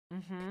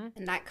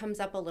 And that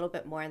comes up a little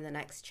bit more in the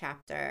next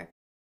chapter,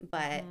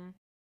 but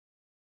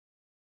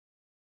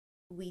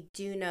we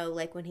do know,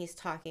 like when he's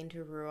talking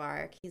to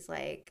Rhuarc, he's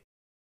like,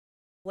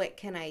 what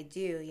can I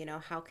do? You know,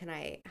 how can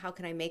I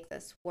make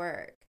this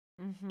work?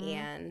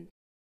 And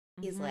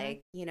he's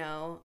like, you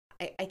know,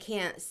 I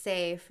can't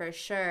say for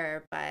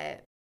sure,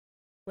 but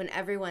when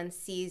everyone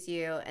sees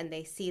you and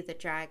they see the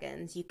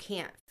dragons, you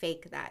can't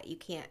fake that. You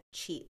can't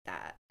cheat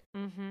that.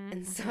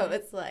 And so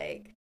it's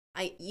like,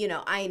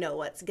 I know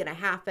what's going to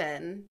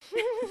happen.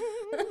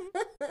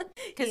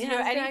 Because, you know,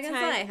 anytime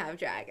I have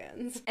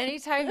dragons.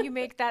 Anytime you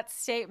make that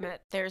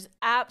statement, there's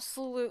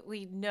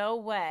absolutely no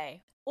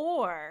way,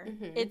 or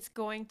it's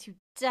going to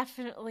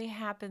definitely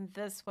happen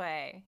this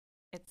way.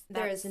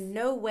 There is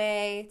no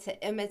way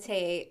to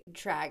imitate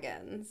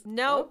dragons.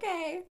 No.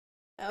 Okay.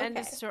 End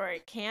of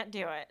story. Can't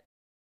do it.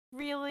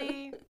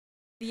 Really?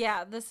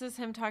 Yeah, this is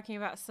him talking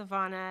about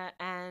Savannah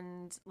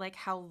and like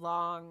how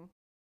long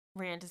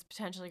Rand is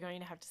potentially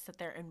going to have to sit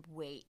there and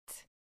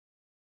wait.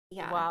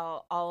 Yeah.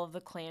 While all of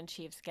the clan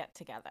chiefs get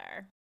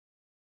together.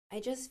 I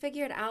just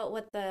figured out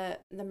what the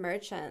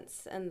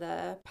merchants and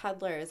the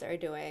peddlers are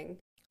doing.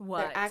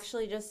 What? They're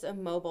actually just a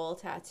mobile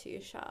tattoo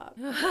shop.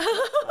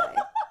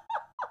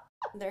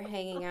 They're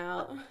hanging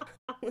out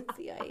with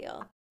the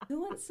Aiel. Who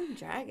wants some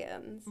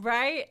dragons?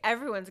 Right?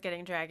 Everyone's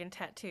getting dragon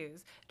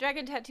tattoos.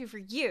 Dragon tattoo for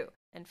you,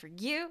 and for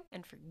you,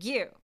 and for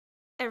you.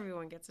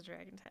 Everyone gets a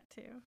dragon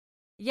tattoo.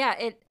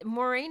 Yeah,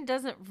 Moiraine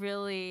doesn't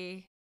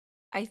really,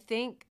 I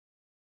think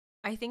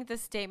the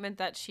statement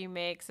that she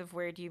makes of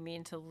where do you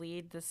mean to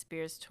lead the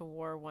spears to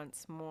war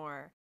once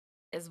more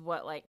is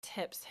what like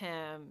tips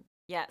him,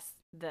 Yes,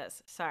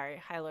 this. Sorry,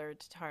 Hyler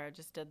Tara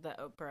just did the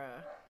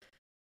Oprah.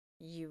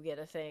 You get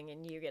a thing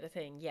and you get a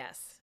thing.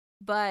 Yes,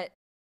 but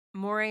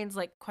Moraine's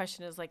like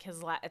question is like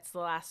it's the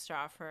last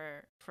straw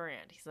for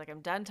Rand. He's like,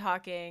 I'm done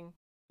talking.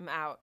 I'm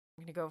out.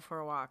 I'm gonna go for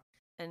a walk.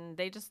 And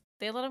they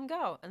let him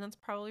go, and that's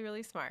probably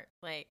really smart.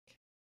 Like,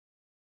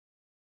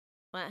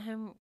 let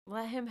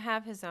him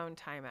have his own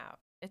time out.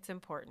 It's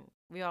important.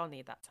 We all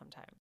need that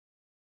sometimes.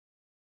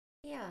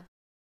 Yeah.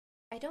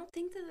 I don't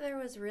think that there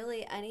was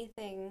really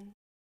anything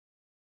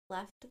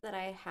left that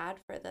I had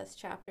for this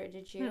chapter.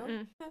 Did you have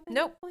any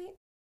Nope. point?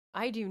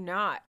 I do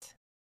not.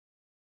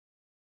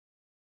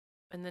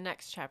 And the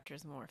next chapter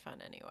is more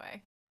fun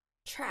anyway.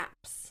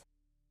 Traps.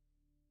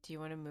 Do you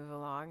want to move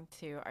along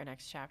to our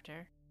next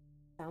chapter?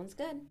 Sounds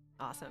good.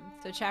 Awesome.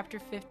 So chapter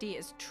 50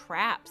 is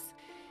Traps.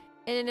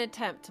 In an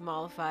attempt to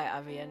mollify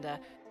Aviendha,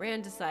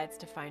 Rand decides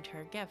to find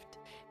her a gift.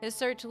 His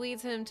search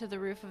leads him to the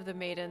roof of the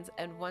Maidens,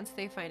 and once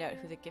they find out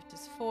who the gift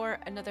is for,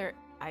 another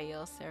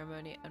Aiel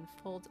ceremony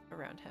unfolds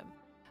around him.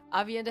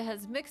 Aviendha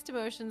has mixed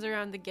emotions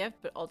around the gift,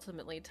 but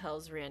ultimately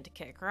tells Rand to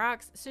kick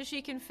rocks so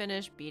she can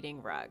finish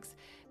beating rugs.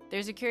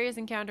 There's a curious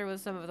encounter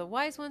with some of the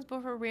Wise Ones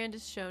before Rand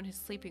is shown his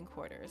sleeping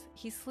quarters.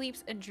 He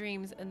sleeps and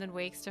dreams and then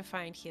wakes to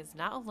find he is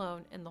not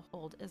alone and the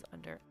hold is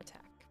under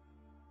attack.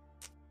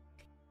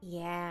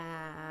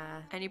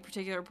 Yeah. Any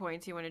particular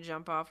points you want to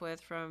jump off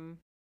with from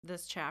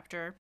this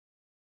chapter?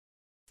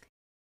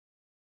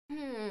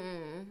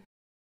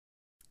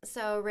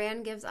 So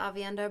Rand gives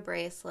Aviendha a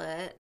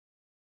bracelet,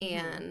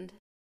 and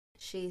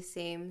she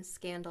seems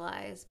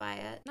scandalized by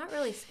it. Not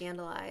really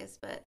scandalized,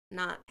 but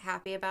not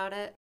happy about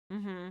it.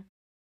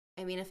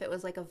 I mean, if it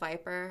was like a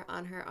viper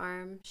on her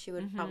arm, she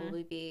would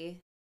probably be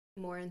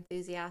more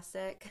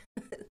enthusiastic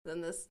than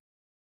this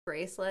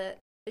bracelet.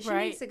 But she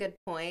makes a good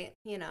point,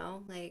 you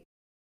know, like,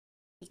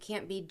 you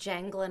can't be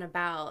jangling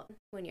about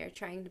when you're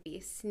trying to be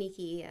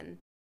sneaky and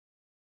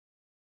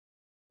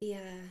be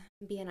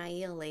an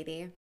Aiel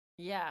lady.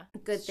 Yeah.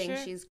 Good thing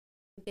she's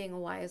being a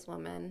wise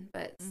woman,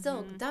 but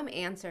still, dumb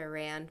answer,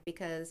 Rand,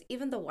 because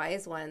even the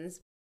wise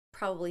ones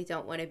probably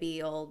don't want to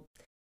be old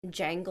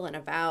jangling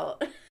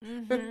about.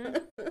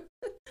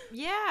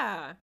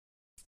 Yeah.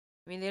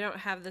 I mean, they don't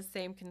have the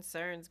same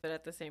concerns, but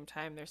at the same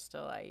time, they're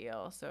still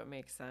Aiel, so it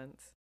makes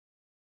sense.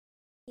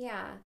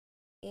 Yeah.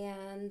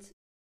 And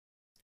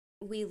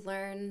we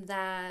learn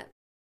that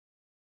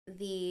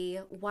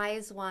the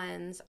wise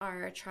ones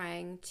are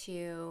trying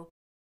to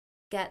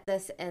get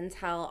this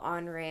intel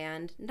on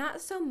Rand,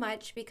 not so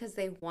much because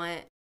they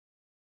want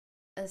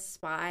a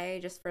spy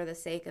just for the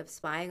sake of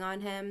spying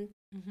on him,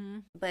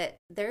 but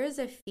there is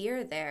a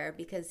fear there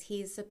because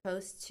he's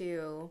supposed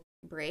to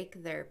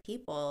break their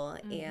people,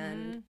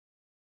 and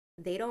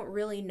they don't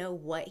really know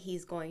what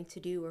he's going to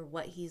do or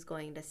what he's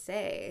going to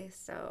say.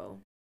 So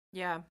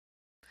yeah.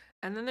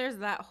 And then there's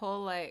that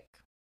whole, like,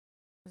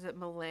 is it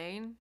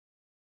Melaine?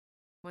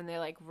 When they,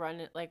 like, run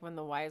it, like, when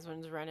the wise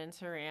ones run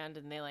into Rand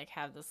and they, like,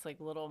 have this, like,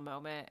 little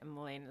moment, and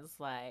Melaine is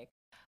like,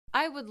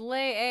 I would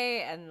lay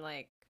a, and,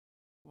 like,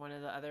 one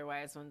of the other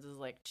wise ones is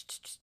like,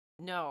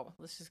 no,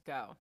 let's just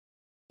go.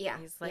 Yeah.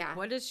 He's like,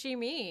 what does she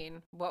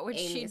mean? What would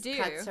she do?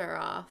 Cuts her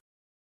off.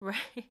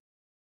 Right.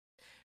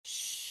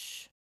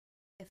 Shh.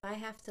 If I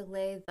have to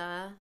lay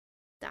the ...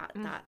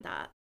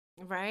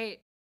 Right.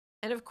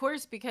 And of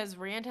course, because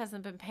Rand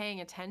hasn't been paying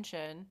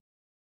attention,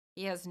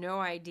 he has no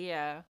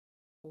idea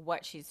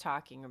what she's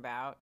talking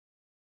about.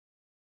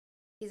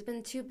 He's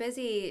been too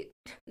busy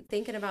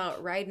thinking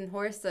about riding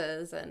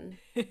horses and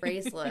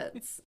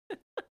bracelets.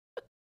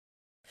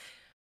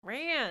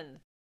 Rand.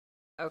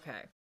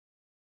 Okay.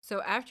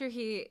 So after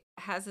he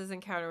has his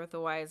encounter with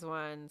the wise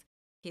ones,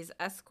 he's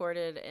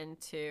escorted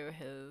into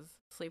his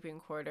sleeping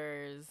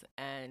quarters,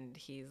 and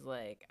he's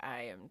like,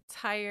 I am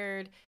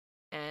tired.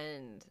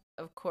 And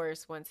of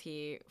course, once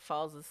he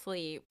falls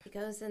asleep, he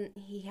goes and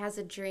he has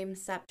a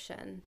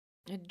dreamception.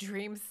 A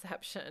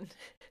dreamception.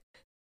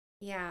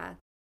 Yeah.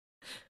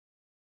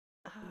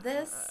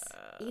 This,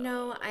 you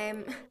know,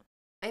 I'm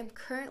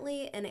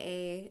currently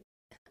I'm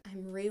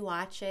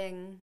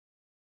rewatching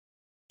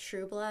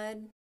True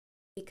Blood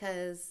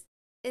because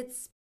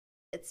it's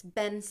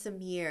been some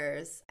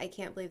years. I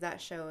can't believe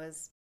that show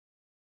is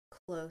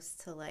close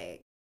to,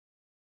 like,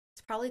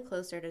 it's probably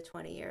closer to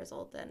 20 years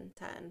old than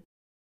 10.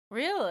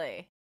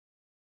 Really?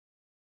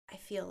 I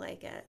feel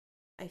like it.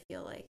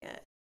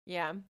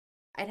 Yeah.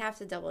 I'd have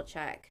to double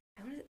check.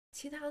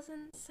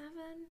 2007?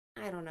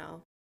 I don't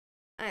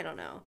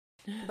know.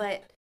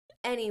 But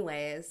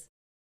anyways,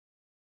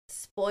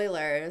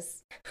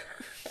 spoilers.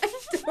 I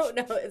don't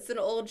know. It's an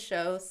old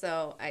show,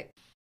 so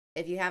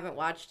if you haven't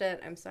watched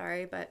it, I'm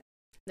sorry, but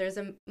there's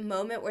a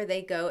moment where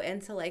they go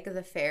into, like,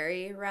 the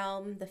fairy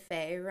realm, the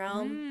fae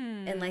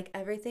realm, and, like,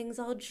 everything's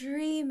all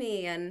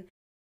dreamy, and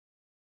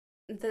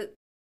the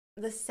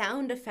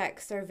sound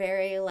effects are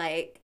very,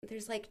 like,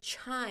 there's, like,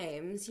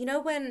 chimes. You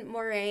know when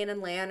Moraine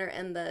and Lan are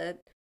in the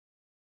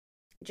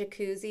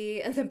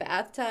jacuzzi in the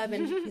bathtub,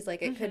 and he's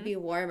like, it could be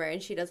warmer,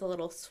 and she does a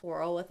little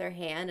swirl with her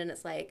hand, and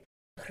it's like,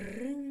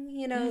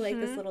 you know, like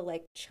this little,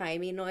 like,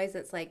 chimey noise.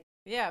 It's like,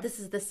 Yeah. This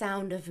is the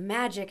sound of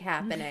magic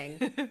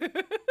happening.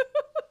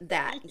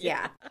 That,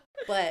 yeah.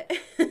 But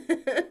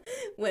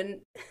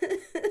when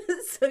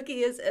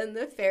Sookie is in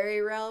the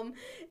fairy realm,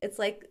 it's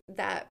like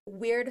that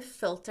weird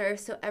filter,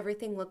 so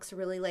everything looks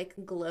really like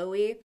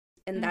glowy.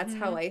 And that's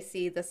how I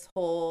see this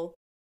whole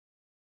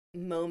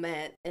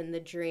moment in the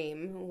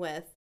dream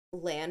with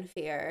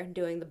Lanfear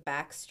doing the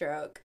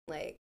backstroke,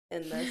 like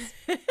in this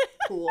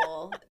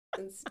pool.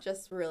 It's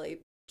just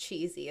really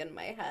cheesy in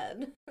my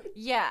head.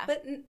 Yeah.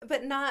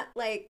 But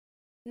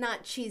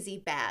not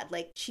cheesy bad,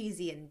 like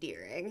cheesy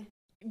endearing.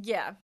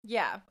 Yeah.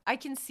 Yeah. I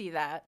can see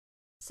that.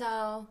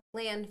 So,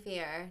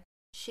 Lanfear,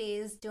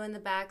 she's doing the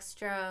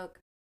backstroke,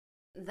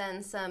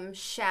 then some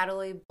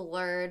shadowy,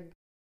 blurred,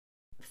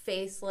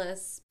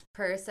 faceless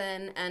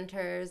person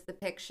enters the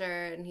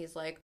picture, and he's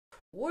like,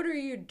 "What are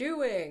you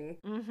doing?"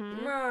 And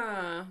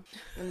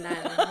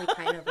then we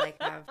kind of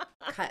like have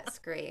cut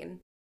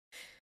screen.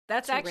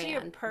 That's actually a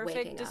Rand perfect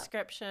waking up.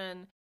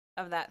 description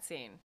of that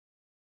scene.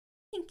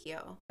 Thank you.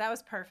 That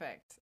was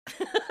perfect.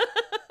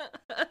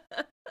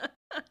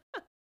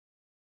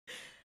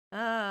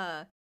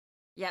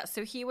 Yeah,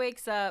 so he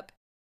wakes up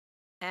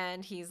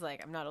and he's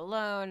like, I'm not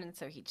alone. And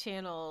so he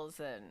channels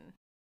and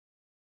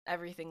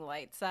everything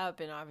lights up.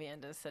 And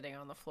Avienda's sitting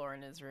on the floor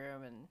in his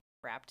room and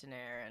wrapped in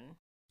air and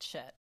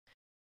shit.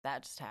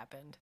 That just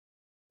happened.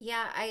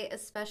 Yeah, I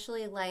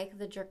especially like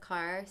the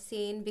Drakkar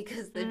scene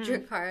because the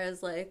Drakkar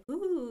is like,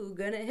 "Ooh,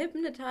 gonna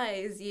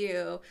hypnotize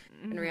you."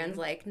 And Rand's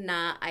like,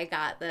 "Nah, I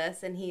got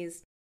this." And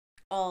he's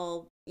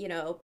all,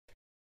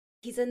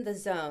 he's in the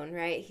zone,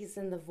 right? He's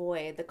in the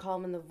void, the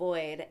calm in the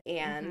void.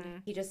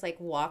 And he just like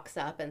walks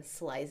up and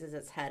slices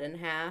its head in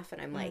half.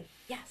 And I'm like,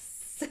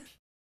 yes,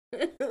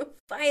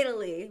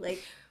 finally,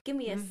 like, give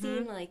me a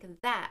scene like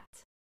that.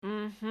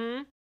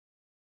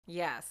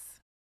 Yes.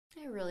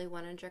 I really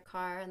want a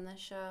Drakkar in the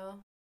show.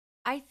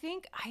 I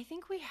think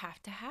we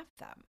have to have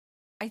them.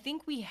 I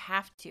think we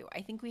have to.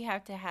 I think we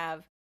have to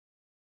have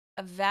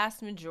a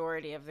vast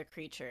majority of the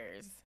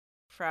creatures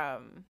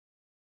from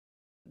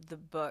the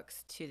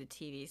books to the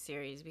TV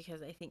series,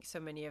 because I think so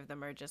many of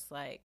them are just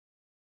like,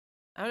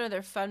 I don't know,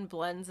 they're fun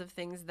blends of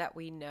things that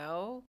we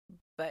know,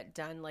 but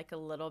done like a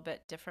little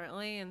bit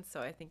differently. And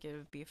so I think it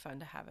would be fun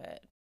to have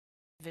it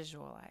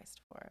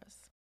visualized for us.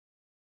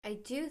 I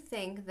do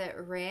think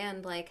that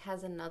Rand like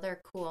has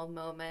another cool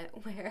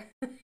moment where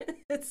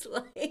it's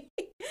like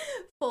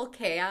full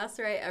chaos,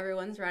 right?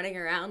 Everyone's running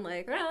around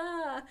like,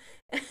 ah.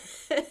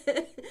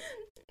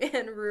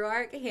 And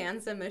Ruark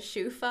hands him a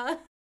shufa.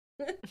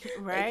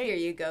 Right. Like, here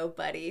you go,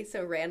 buddy.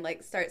 So Rand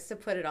like starts to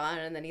put it on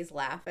and then he's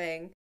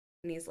laughing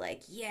and he's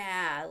like,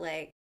 yeah,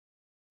 like,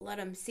 let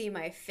him see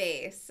my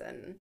face,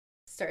 and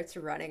starts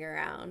running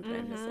around. And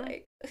I'm just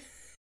like,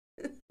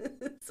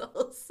 it's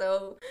all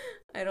so,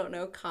 I don't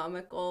know,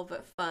 comical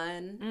but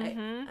fun.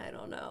 I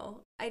don't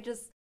know.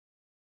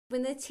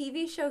 When the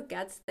TV show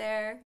gets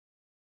there,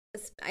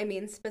 I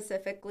mean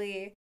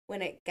specifically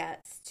when it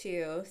gets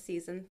to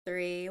season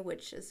 3,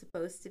 which is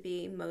supposed to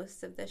be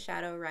most of the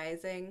Shadow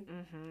Rising,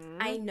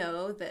 I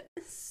know that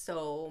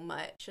so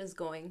much is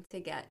going to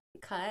get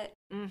cut,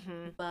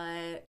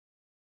 but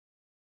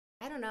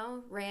I don't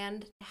know,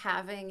 Rand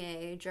having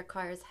a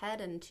Drakkar's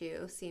head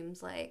into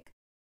seems like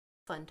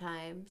fun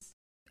times.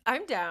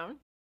 I'm down.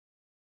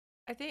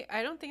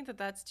 I don't think that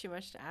that's too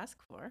much to ask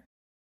for.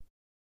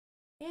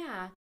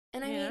 Yeah.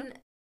 And I mean,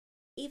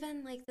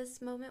 even like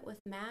this moment with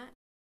Matt,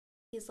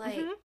 he's like,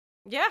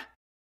 yeah,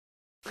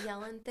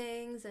 yelling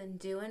things and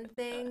doing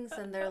things,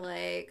 and they're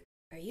like,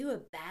 are you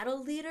a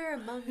battle leader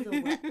among the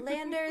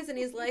wetlanders? And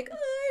he's like,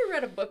 oh, I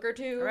read a book or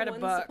two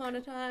once upon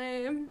a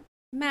time.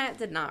 Matt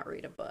did not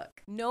read a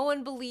book. No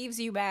one believes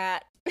you,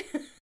 Matt.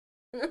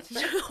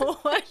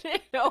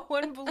 no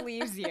one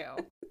believes you.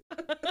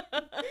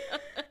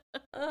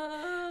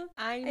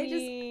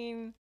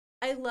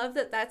 I love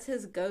that that's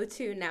his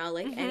go-to now.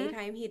 Like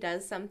anytime he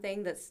does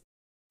something that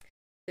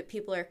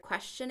people are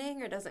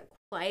questioning or doesn't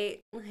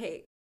quite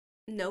like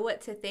know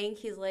what to think,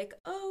 he's like,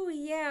 oh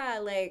yeah,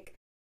 like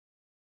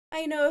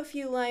I know a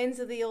few lines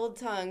of the old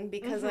tongue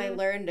because I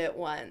learned it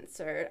once,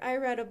 or I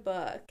read a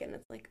book. And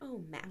it's like,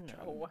 oh, Matt.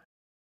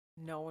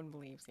 No one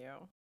believes you.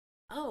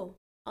 Oh,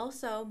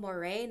 also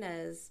Moraine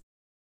is,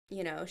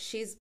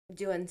 she's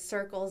doing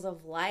circles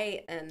of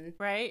light and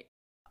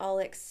all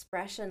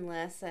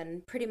expressionless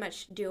and pretty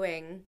much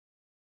doing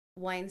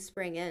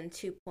Winespring Inn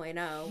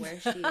 2.0, where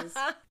she's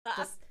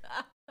just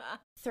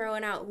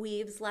throwing out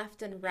weaves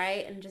left and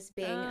right and just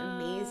being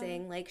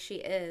amazing like she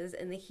is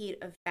in the heat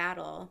of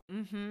battle.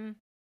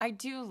 I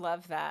do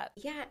love that.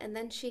 Yeah, and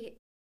then she's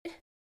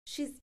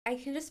I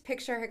can just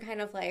picture her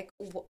kind of like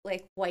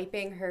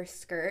wiping her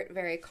skirt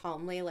very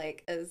calmly,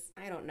 like as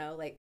I don't know,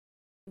 like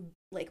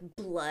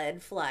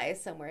blood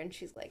flies somewhere, and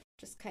she's like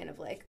just kind of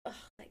like, oh,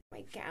 like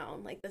my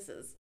gown, like this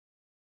is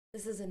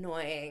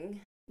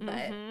annoying,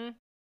 but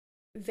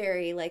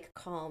very like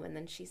calm. And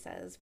then she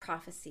says,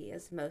 prophecy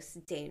is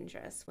most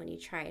dangerous when you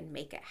try and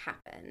make it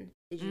happen.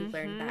 Did you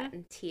learn that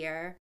in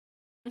Tyr?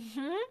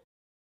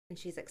 and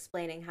she's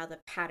explaining how the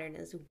pattern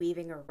is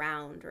weaving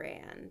around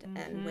Rand.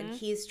 And when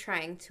he's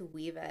trying to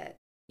weave it,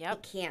 he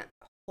can't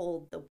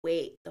hold the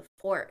weight, the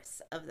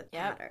force of the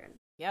pattern.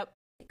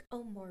 Like,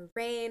 oh,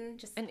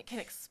 Moiraine. And it can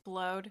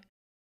explode.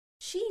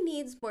 She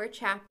needs more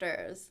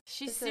chapters.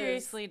 She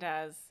seriously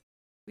does.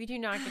 We do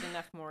not get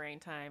enough Moiraine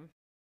time.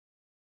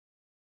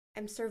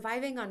 I'm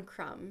surviving on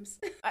crumbs.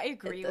 I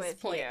agree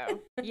with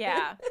you.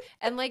 Yeah.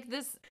 And like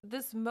this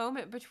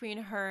moment between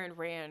her and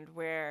Rand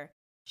where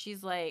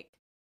she's like,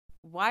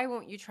 why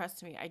won't you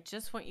trust me? I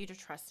just want you to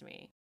trust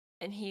me.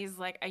 And he's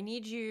like, I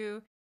need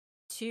you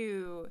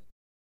to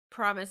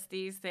promise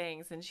these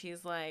things. And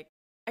she's like,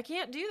 I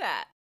can't do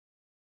that.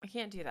 I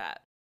can't do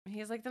that. And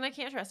he's like, then I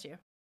can't trust you.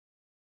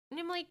 And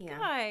I'm like,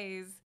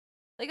 guys,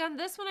 like on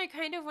this one, I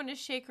kind of want to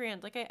shake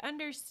Rand. Like I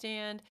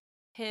understand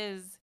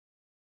his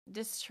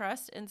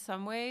distrust in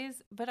some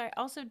ways, but I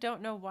also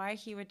don't know why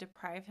he would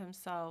deprive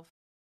himself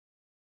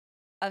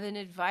of an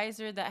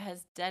advisor that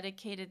has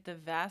dedicated the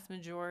vast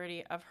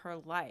majority of her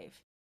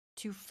life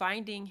to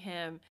finding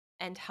him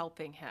and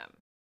helping him.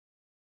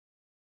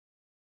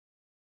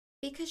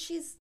 Because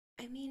she's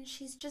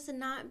just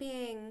not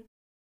being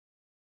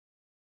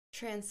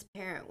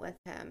transparent with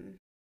him.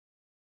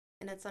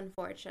 And it's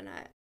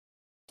unfortunate.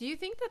 Do you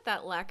think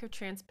that lack of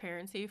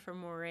transparency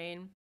from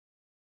Moiraine,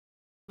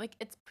 like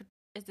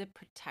is it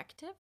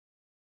protective?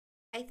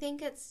 I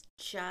think it's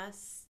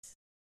just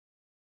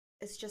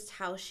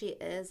how she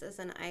is as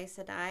an Aes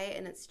Sedai,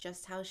 and it's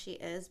just how she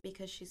is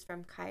because she's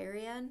from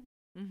Cairhien.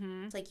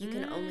 It's like you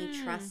can only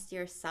trust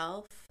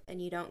yourself,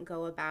 and you don't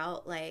go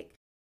about like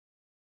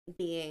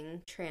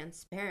being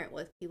transparent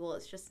with people.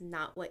 It's just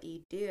not what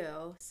you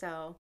do.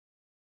 So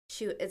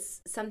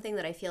it's something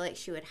that I feel like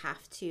she would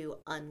have to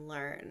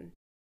unlearn.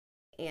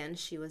 And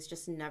she was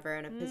just never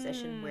in a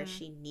position where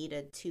she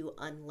needed to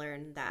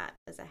unlearn that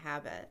as a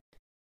habit.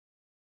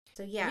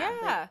 So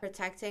like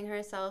protecting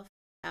herself,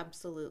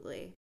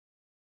 absolutely.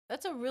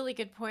 That's a really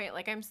good point.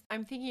 Like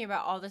I'm thinking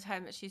about all the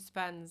time that she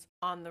spends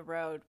on the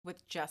road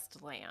with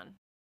just Lan.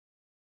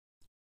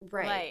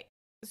 Right. Like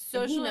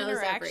social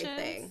interactions.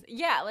 Everything.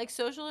 Yeah, like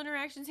social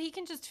interactions. He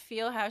can just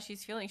feel how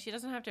she's feeling. She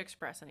doesn't have to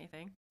express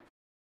anything.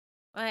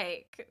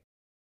 Like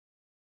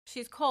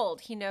she's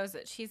cold, he knows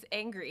it. She's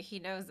angry, he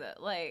knows it.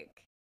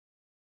 Like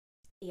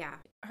yeah,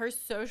 her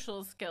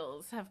social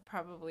skills have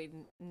probably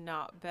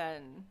not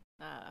been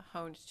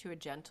honed to a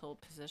gentle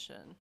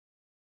position.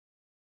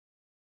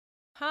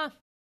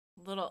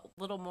 Little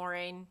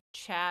Moiraine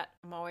chat.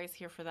 I'm always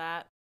here for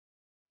that.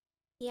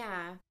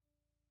 Yeah.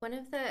 One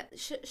of the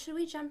should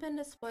we jump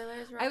into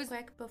spoilers real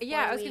quick before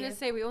I was gonna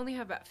say we only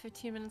have about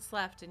 15 minutes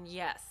left, and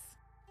yes,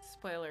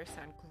 spoilers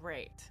sound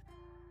great.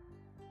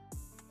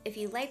 If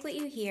you like what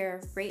you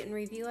hear, rate and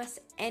review us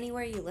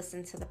anywhere you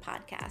listen to the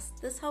podcast.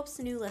 This helps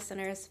new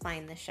listeners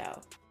find the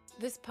show.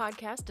 This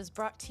podcast is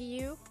brought to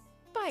you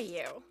by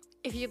you.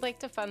 If you'd like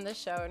to fund the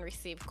show and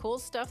receive cool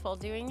stuff while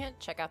doing it,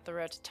 check out The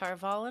Road to Tar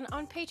Valon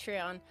on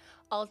Patreon.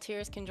 All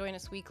tiers can join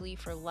us weekly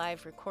for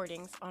live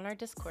recordings on our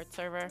Discord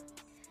server.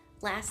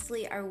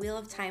 Lastly, our Wheel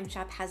of Time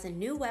shop has a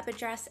new web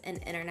address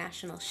and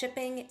international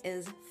shipping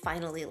is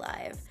finally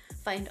live.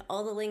 Find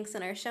all the links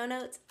in our show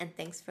notes, and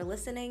thanks for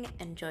listening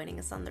and joining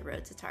us on the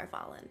road to Tar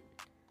Valon.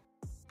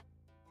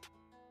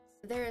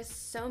 There is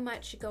so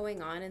much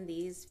going on in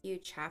these few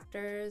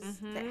chapters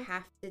that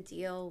have to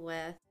deal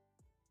with,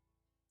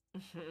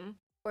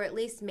 or at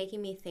least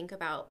making me think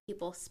about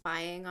people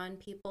spying on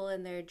people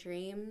in their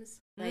dreams.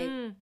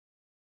 Like,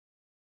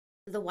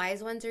 the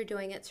wise ones are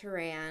doing it to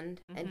Rand,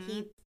 and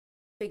he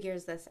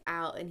figures this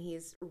out, and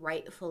he's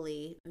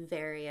rightfully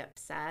very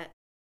upset.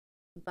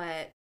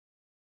 But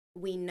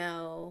we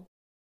know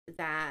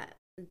that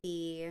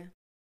the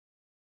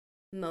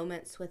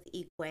moments with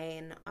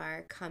Egwene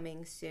are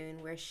coming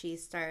soon where she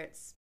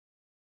starts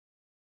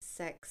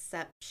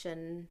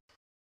sexception.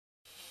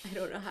 I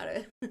don't know how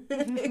to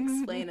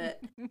explain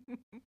it.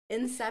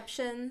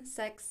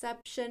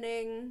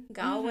 Sexceptioning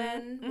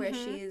Gawain, where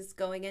she's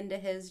going into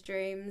his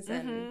dreams,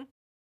 and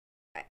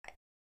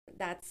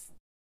that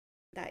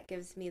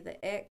gives me the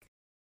ick.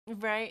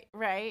 Right.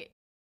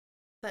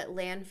 But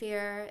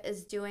Lanfear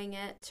is doing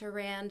it to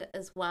Rand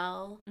as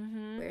well,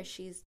 where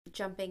she's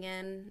jumping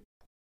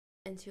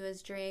into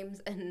his dreams.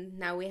 And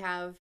now we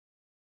have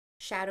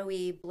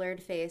shadowy,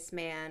 blurred-faced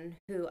man,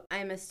 who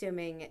I'm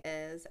assuming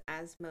is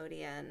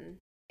Asmodean,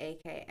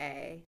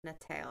 a.k.a.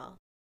 Natael.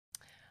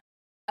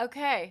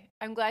 Okay,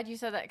 I'm glad you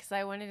said that, because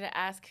I wanted to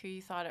ask who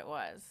you thought it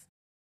was.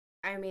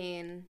 I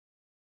mean,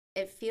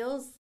 it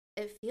feels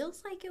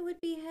like it would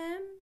be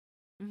him,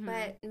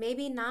 but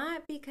maybe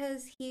not,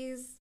 because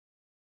he's...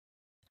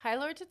 High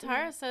Lord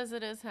Tatara says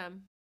it is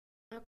him.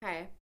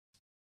 Okay.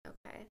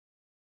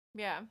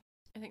 Yeah,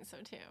 I think so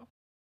too.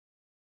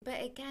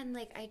 But again,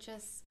 like, I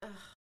just...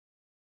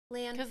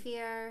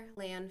 Lanfear,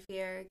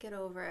 get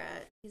over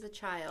it. He's a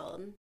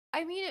child.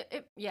 I mean,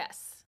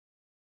 yes.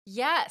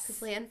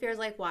 Because Lanfear's,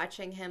 like,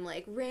 watching him,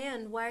 like,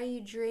 Rand, why are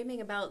you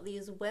dreaming about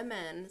these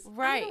women?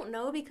 Right. I don't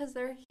know, because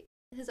they're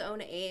his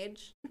own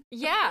age.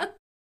 Yeah.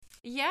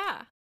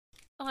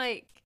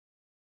 Like,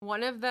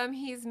 One of them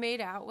he's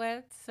made out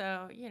with,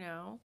 so, you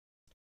know.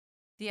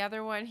 The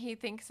other one he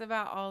thinks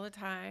about all the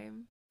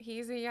time.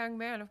 He's a young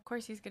man. Of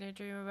course he's going to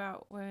dream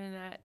about women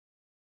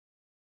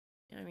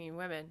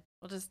women.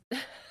 We'll just...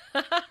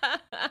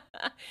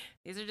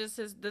 These are just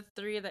the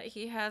three that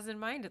he has in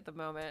mind at the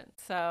moment.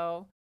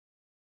 So,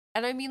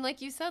 and I mean,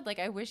 like you said, like,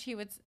 I wish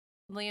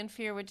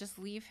Lanfear would just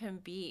leave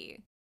him be.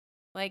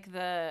 Like,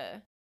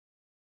 the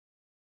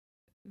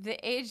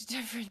age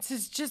difference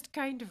is just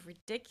kind of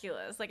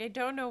ridiculous. Like, I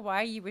don't know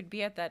why you would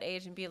be at that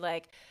age and be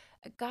like,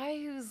 a guy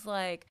who's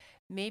like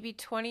maybe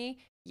 20,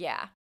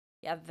 yeah,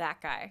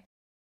 that guy.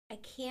 I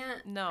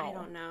can't. No. I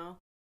don't know.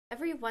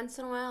 Every once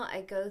in a while,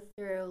 I go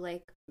through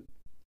like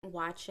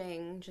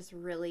watching just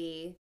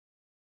really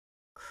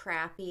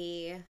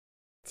crappy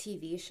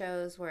TV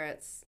shows where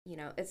it's, you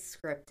know, it's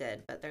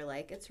scripted, but they're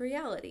like, it's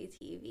reality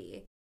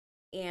TV.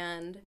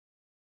 And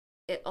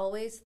it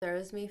always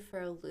throws me for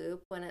a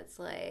loop when it's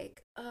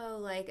like, oh,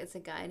 like, it's a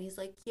guy and he's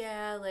like,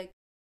 yeah, like,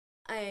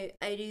 I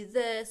do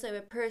this, I'm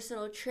a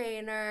personal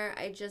trainer,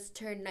 I just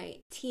turned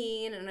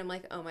 19, and I'm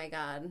like, oh my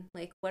god,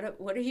 like, what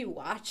are you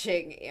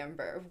watching,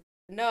 Amber?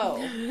 No,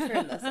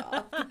 turn this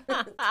off.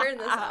 Turn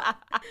this off.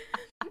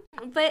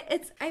 But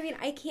it's, I mean,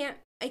 I can't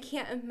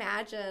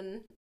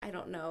imagine, I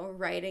don't know,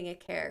 writing a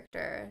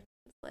character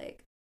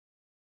like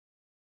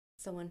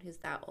someone who's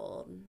that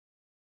old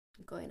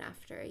going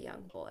after a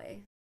young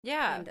boy.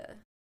 Yeah. Kinda.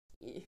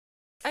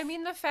 I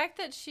mean, the fact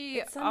that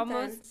she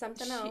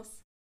something else.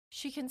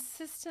 She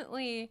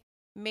consistently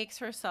makes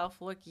herself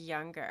look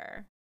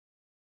younger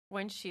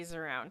when she's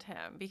around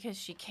him because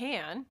she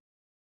can,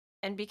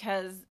 and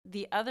because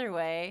the other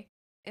way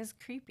is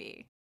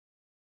creepy.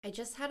 I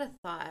just had a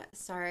thought.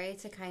 Sorry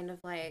to kind of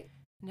like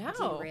No.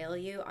 derail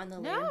you on the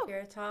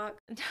Lanfear talk.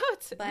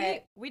 No,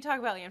 we talk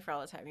about Lanfear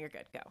all the time. You're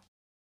good. Go.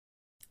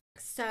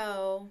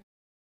 So,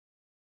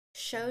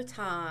 Show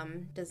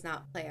Tom does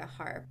not play a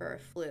harp or a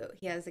flute.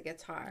 He has a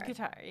guitar.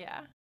 Guitar,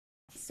 yeah.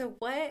 So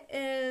what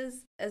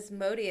is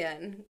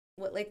Asmodean?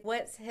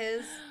 What's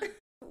his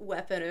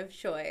weapon of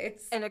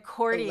choice? An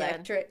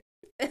accordion.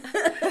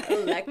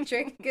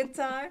 Electric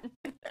guitar.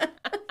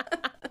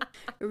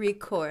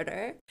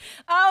 Recorder.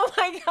 Oh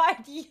my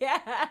god, yeah.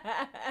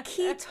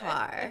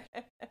 Keytar.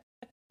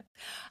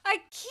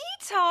 A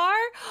keytar?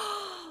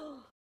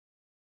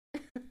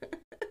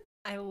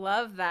 I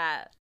love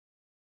that.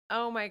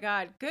 Oh my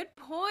god, good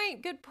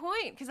point.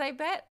 Because I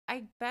bet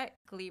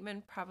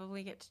Gleeman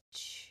probably gets to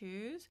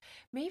choose.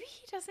 Maybe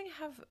he doesn't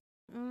have.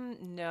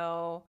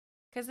 No,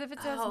 because if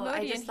it's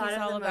Asmodean, he's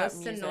all about the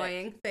most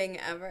annoying thing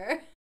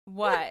ever.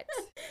 What?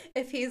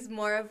 If he's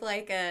more of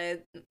like a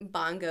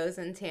bongos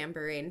and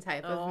tambourine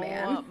type of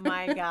man. Oh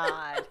my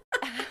god.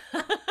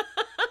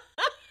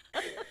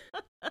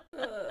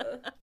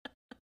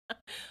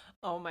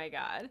 Oh my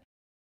god.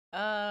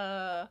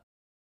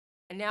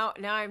 Now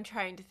I'm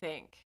trying to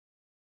think.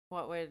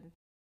 What would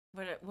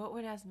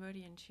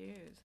Asmodean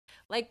choose?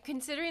 Like,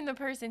 considering the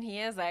person he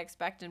is, I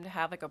expect him to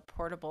have like a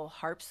portable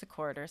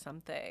harpsichord or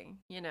something,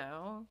 you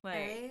know? Like,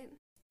 right?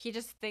 He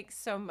just thinks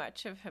so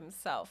much of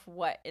himself.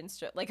 What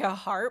instrument? Like a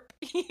harp?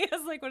 He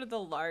has like one of the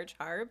large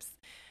harps.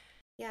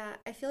 Yeah,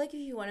 I feel like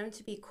if you want him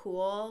to be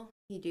cool,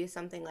 you do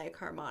something like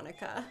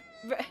harmonica.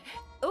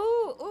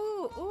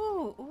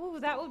 Ooh,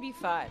 that would be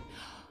fun.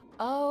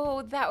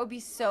 Oh, that would be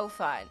so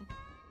fun.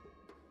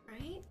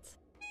 Right?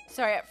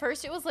 Sorry, at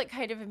first it was like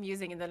kind of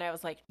amusing, and then I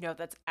was like, no,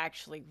 that's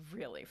actually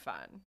really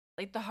fun.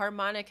 Like, the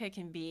harmonica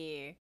can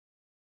be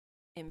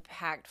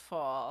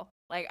impactful.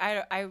 Like,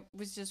 I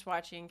was just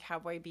watching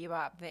Cowboy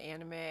Bebop, the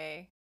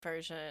anime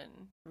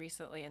version,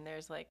 recently, and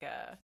there's an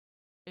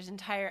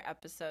entire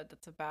episode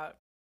that's about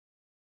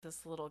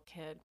this little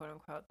kid, quote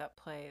unquote, that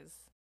plays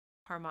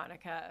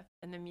harmonica,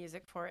 and the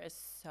music for it is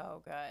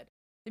so good.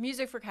 The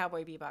music for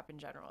Cowboy Bebop in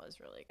general is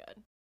really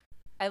good.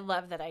 I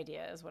love that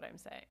idea, is what I'm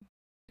saying.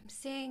 I'm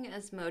seeing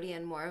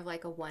Asmodean more of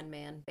like a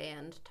one-man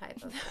band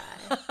type of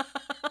guy.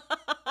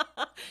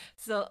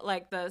 So,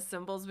 like, the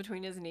cymbals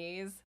between his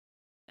knees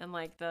and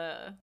like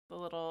the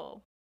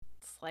little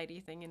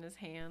slidey thing in his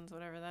hands,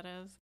 whatever that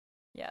is.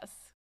 Yes.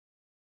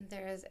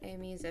 There's a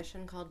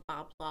musician called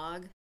Bob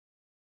Log,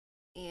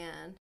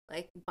 and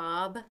like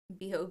Bob,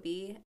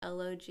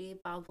 B-O-B-L-O-G,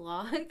 Bob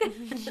Log.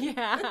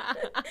 Yeah.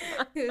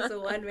 Who's a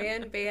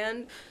one-man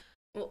band.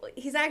 Well,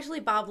 he's actually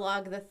Bob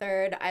Log the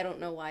third. I don't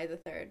know why the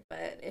third,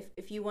 but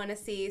if you want to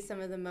see some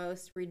of the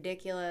most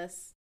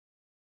ridiculous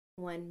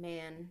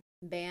one-man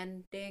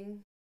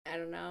banding, I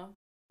don't know.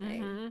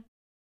 Mm-hmm.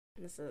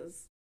 This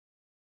is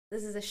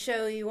a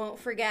show you won't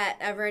forget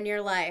ever in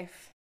your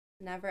life.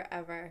 Never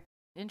ever.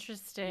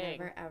 Interesting.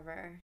 Never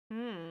ever.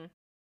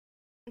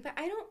 But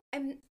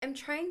I'm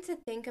trying to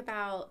think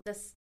about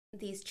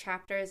these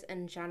chapters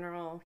in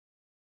general.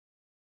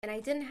 And I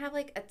didn't have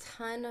like a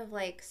ton of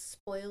like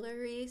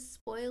spoiler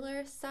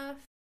stuff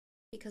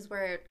because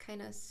we're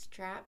kind of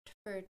strapped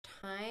for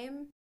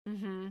time.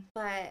 Mm-hmm.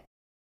 But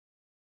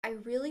I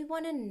really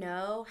want to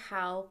know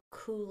how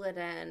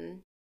Couladin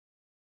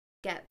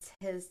gets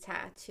his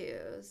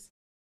tattoos.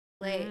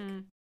 Like,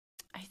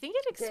 I think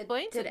it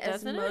explains did it,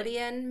 doesn't it?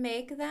 Asmodean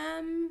make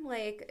them?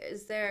 Like,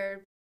 is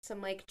there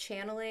some like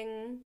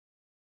channeling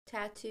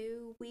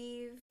tattoo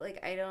weave?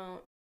 Like, I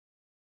don't.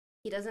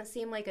 He doesn't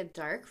seem like a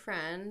dark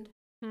friend.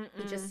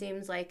 He just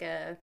seems like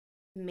a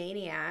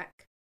maniac.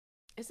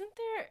 Isn't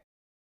there?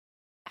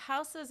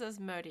 House says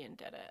Asmodean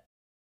did it.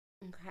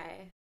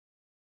 Okay.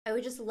 I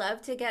would just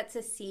love to get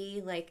to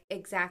see like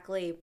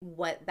exactly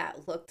what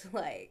that looked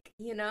like,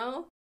 you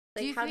know?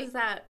 Like how does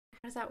that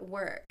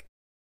work?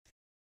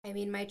 I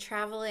mean, my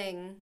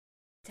traveling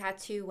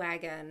tattoo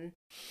wagon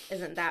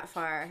isn't that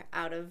far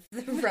out of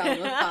the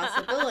realm of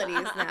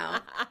possibilities now.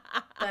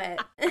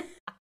 But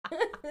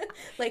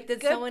like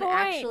did someone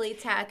actually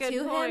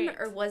tattoo him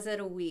or was it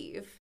a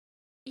weave?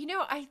 You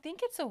know, I think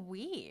it's a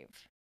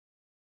weave.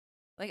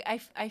 Like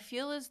I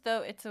feel as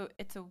though it's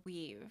a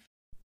weave.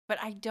 But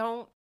I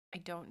don't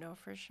know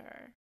for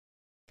sure.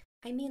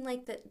 I mean,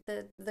 like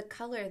the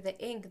color, the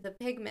ink, the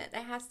pigment,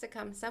 it has to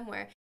come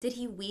somewhere. Did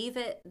he weave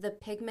the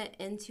pigment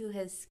into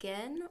his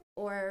skin,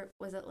 or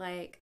was it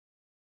like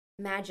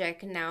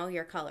magic? Now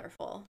you're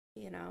colorful,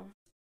 you know?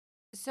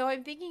 So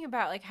I'm thinking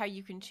about like how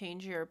you can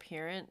change your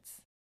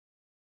appearance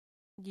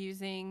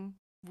using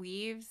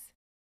weaves.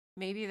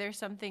 Maybe there's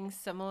something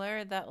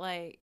similar that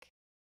like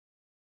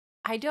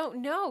I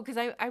don't know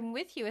because I'm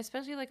with you,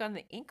 especially like on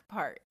the ink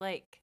part,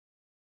 like.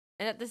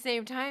 And at the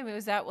same time, it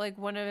was at like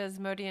one of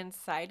Asmodean's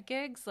side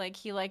gigs. Like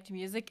he liked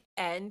music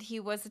and he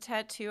was a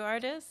tattoo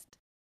artist.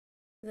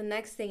 The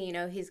next thing you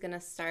know, he's going to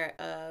start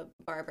a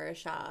barber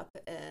shop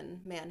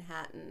in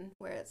Manhattan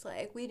where it's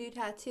like, we do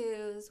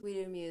tattoos, we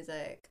do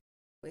music,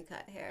 we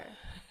cut hair.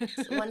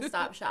 It's a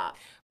one-stop shop.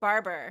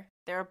 Barber.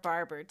 They're a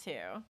barber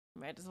too.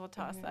 Might as well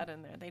toss that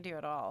in there. They do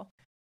it all.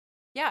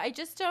 Yeah, I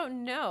just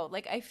don't know.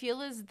 Like, I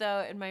feel as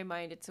though in my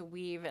mind it's a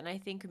weave, and I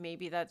think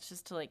maybe that's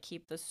just to like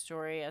keep the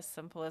story as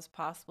simple as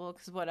possible.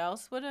 Because what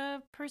else would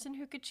a person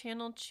who could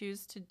channel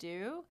choose to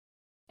do?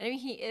 I mean,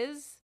 he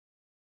is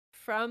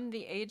from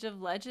the Age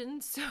of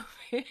Legends, so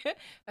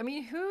I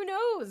mean, who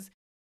knows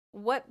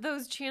what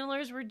those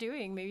channelers were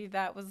doing? Maybe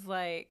that was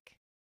like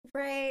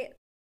right.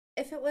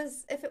 If it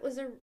was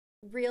a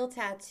real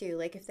tattoo,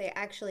 like if they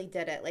actually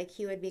did it, like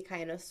he would be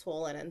kind of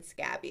swollen and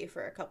scabby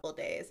for a couple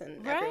days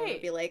and everyone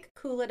would be like,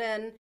 cool it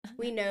in,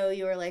 we know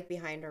you were like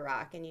behind a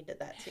rock and you did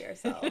that to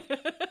yourself.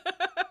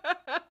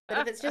 But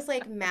if it's just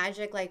like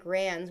magic like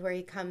Rand's where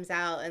he comes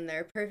out and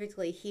they're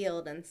perfectly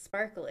healed and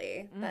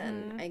sparkly,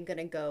 then I'm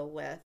gonna go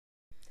with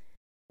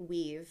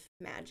weave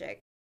magic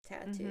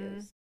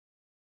tattoos.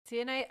 See,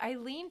 and I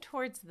lean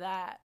towards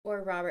that.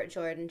 Or Robert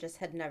Jordan just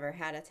had never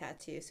had a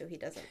tattoo, so he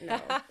doesn't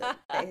know that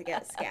they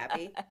get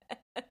scabby.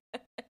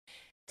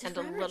 Does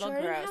Robert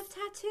Jordan have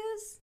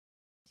tattoos?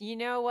 You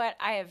know what?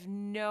 I have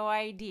no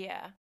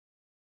idea.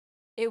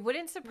 It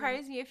wouldn't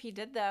surprise me if he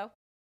did, though.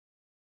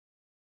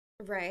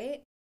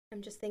 Right?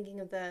 I'm just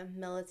thinking of the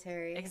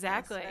military.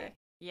 Exactly. Aspect.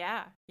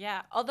 Yeah,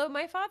 yeah. Although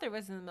my father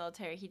was in the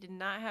military, he did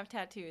not have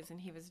tattoos,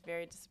 and he was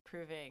very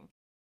disapproving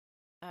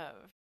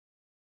of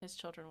his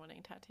children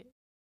wanting tattoos.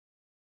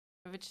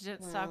 Which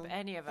didn't stop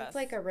any of us. It's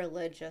like a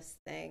religious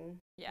thing.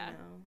 Yeah. You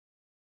know?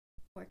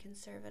 More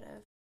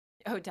conservative.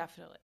 Oh,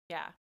 definitely.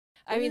 Yeah.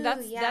 I mean,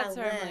 that's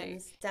where I'm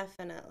like...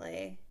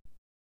 Definitely.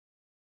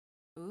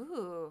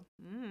 Ooh.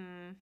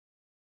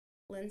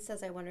 Lynn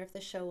says, I wonder if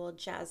the show will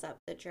jazz up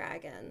the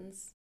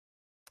dragons.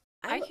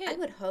 I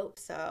would hope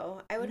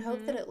so. I would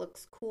hope that it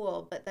looks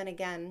cool. But then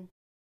again,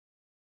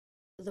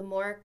 the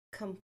more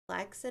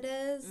complex it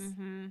is,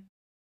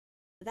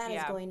 that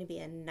is going to be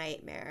a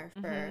nightmare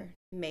for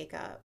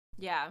makeup.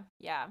 Yeah.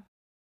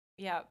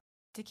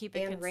 To keep it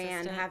consistent. And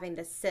Rand having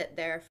to sit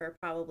there for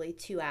probably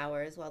 2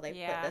 hours while they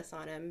put this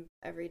on him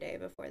every day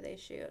before they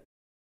shoot.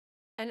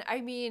 And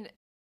I mean,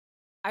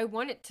 I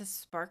want it to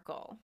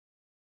sparkle.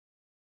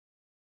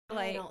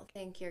 Like, I don't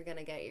think you're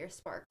gonna get your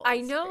sparkles.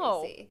 I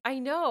know. Crazy. I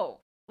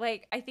know.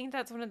 Like, I think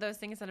that's one of those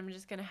things that I'm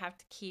just gonna have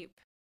to keep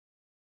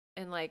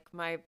in like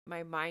my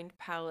mind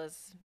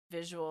palace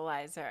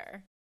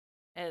visualizer.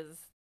 Is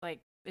like,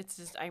 it's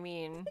just, I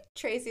mean,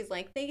 Tracy's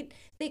like,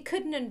 they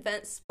couldn't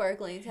invent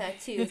sparkling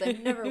tattoos.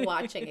 I'm never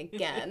watching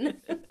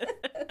again.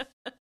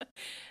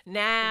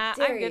 Nah,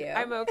 I'm good.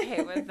 I'm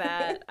okay with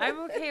that. I'm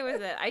okay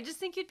with it. I just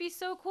think it'd be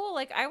so cool.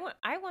 Like I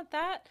want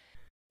that,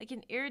 like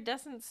an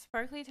iridescent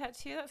sparkly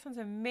tattoo. That sounds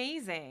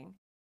amazing.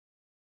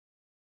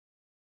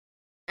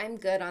 I'm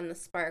good on the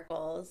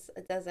sparkles.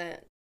 It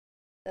doesn't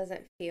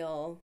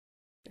feel.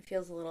 It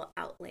feels a little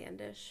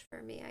outlandish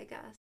for me, I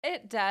guess.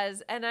 It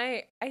does, and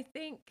I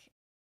think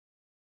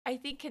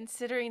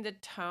considering the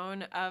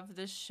tone of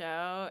the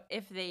show,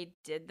 if they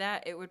did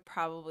that, it would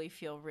probably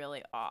feel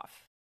really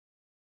off.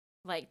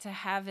 Like, to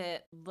have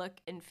it look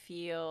and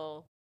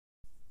feel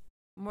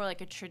more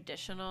like a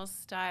traditional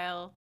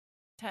style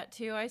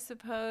tattoo, I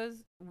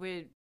suppose,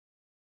 would...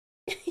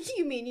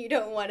 You mean you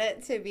don't want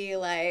it to be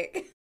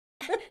like...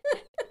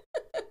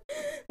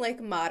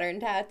 like modern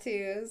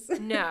tattoos?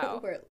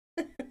 No.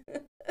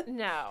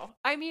 No.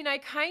 I mean, I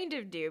kind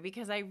of do,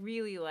 because I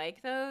really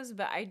like those,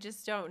 but I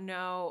just don't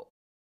know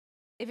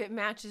if it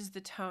matches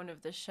the tone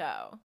of the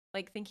show.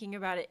 like thinking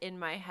about it in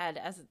my head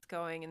as it's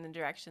going in the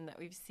direction that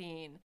we've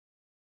seen,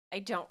 I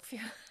don't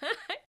feel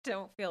I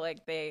don't feel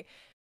like they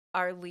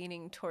are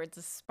leaning towards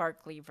a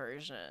sparkly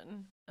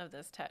version of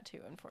this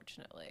tattoo,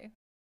 unfortunately.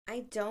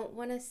 I don't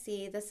want to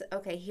see this.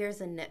 Okay,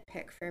 here's a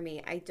nitpick for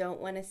me. I don't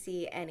want to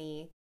see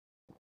any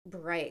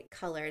bright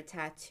colored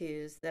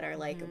tattoos that are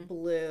like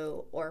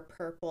blue or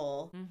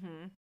purple,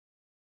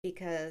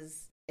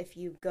 because if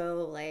you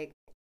go like,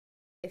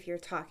 if you're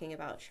talking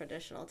about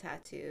traditional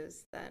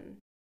tattoos, then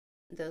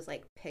those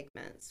like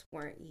pigments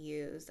weren't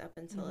used up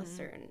until a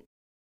certain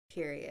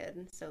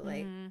period. So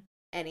like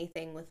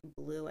anything with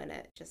blue in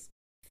it just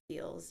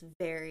feels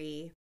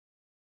very,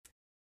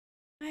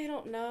 I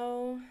don't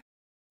know,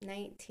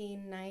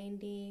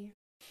 1990,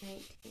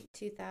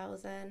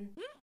 2000.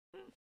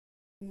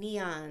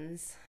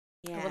 Neons.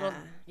 Yeah. A little,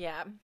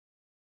 yeah.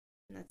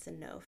 That's a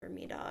no for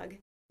me, dog.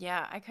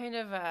 Yeah, I kind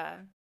of, I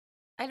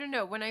don't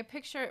know. When I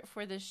picture it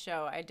for this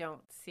show, I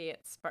don't see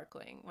it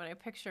sparkling. When I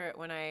picture it,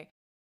 when I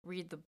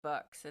read the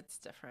books, it's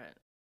different.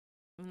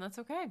 And that's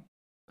okay.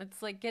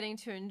 It's like getting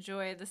to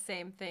enjoy the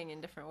same thing in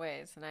different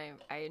ways. And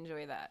I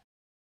enjoy that.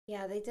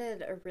 Yeah, they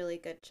did a really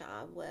good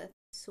job with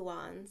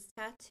Swan's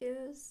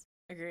tattoos.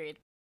 Agreed.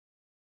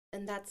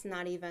 And that's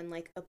not even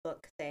like a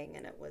book thing,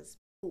 and it was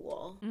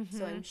cool.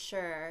 So I'm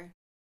sure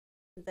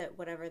that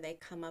whatever they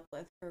come up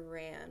with for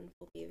Rand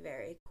will be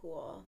very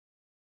cool.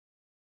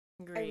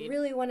 Agreed. I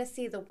really want to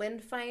see the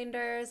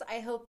Windfinders.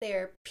 I hope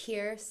they're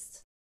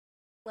pierced,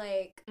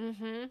 like,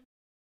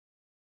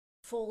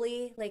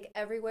 fully, like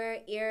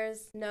everywhere,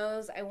 ears,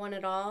 nose. I want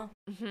it all.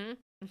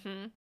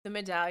 The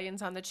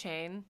medallions on the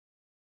chain.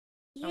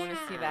 I want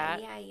to see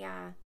that.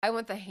 Yeah. I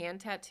want the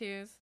hand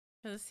tattoos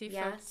for the sea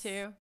folk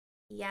too.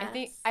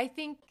 Yes. I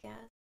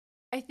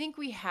think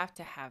we have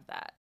to have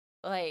that.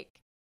 Like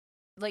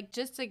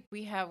just like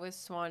we have with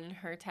Swan and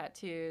her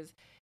tattoos,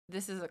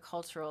 this is a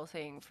cultural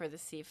thing for the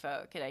sea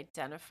folk. It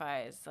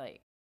identifies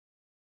like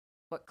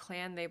what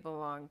clan they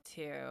belong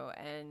to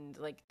and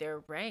like their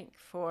rank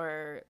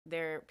for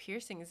their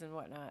piercings and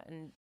whatnot.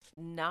 And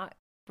not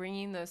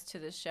bringing those to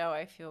the show,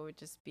 I feel, would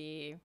just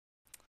be,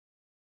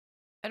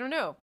 I don't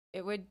know,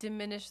 it would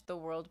diminish the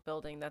world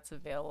building that's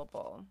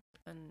available.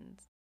 And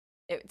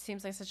it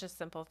seems like such a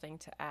simple thing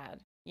to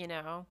add, you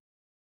know?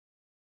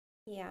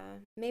 Yeah,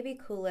 maybe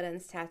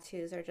Couladin's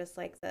tattoos are just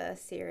like the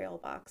cereal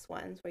box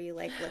ones where you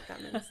like lick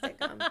them and stick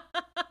them.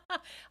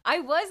 I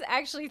was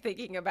actually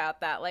thinking about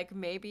that. Like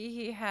maybe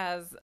he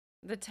has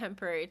the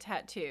temporary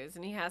tattoos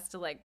and he has to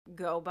like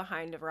go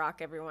behind a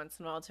rock every once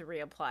in a while to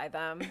reapply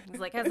them. He's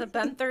like, has it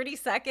been 30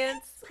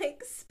 seconds? It's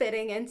like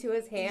spitting into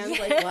his hands.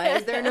 Like, why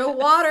is there no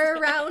water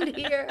around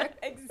here?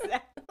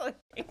 Exactly.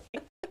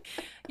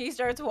 He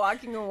starts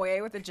walking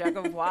away with a jug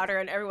of water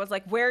and everyone's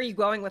like, where are you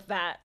going with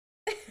that?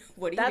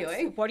 What are you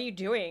doing? What are you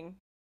doing?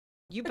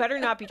 You better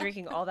not be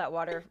drinking all that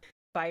water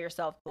by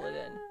yourself,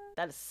 Couladin.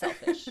 That is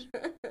selfish.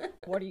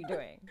 What are you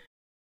doing?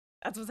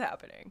 That's what's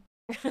happening.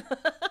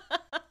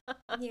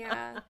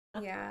 Yeah.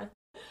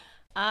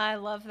 I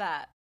love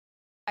that.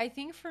 I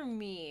think for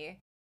me,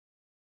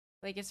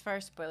 like as far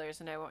as spoilers,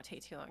 and I won't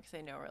take too long because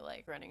I know we're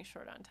like running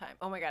short on time.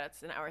 Oh my God,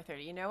 it's an hour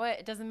 30. You know what?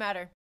 It doesn't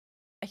matter.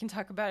 I can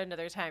talk about it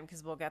another time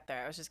because we'll get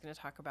there. I was just going to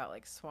talk about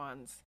like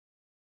Swan's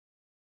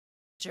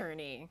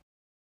journey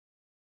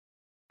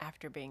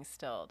after being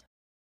stilled.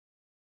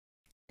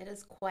 It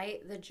is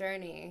quite the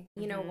journey.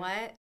 You know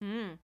what?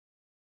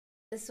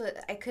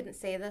 I couldn't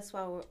say this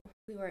while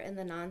we were in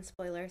the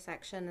non-spoiler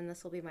section, and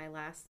this will be my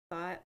last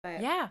thought,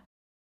 but yeah,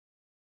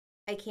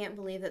 I can't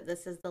believe that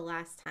this is the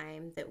last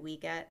time that we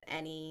get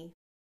any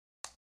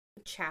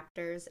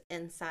chapters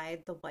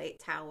inside the White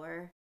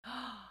Tower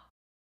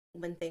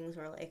when things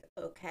were like,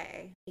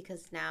 okay,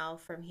 because now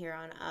from here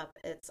on up,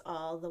 it's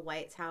all the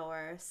White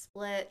Tower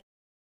split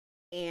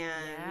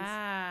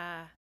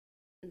and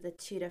the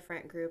two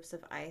different groups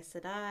of Aes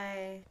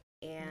Sedai,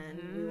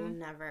 and we will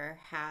never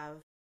have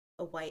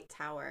a White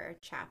Tower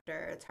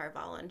chapter, a Tar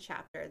Valon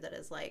chapter that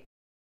is like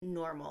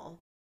normal.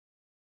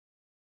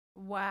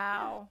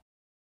 Wow.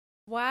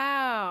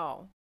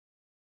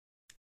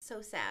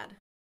 So sad.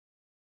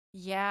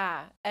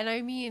 Yeah. And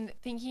I mean,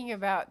 thinking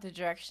about the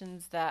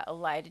directions that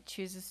Elida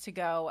chooses to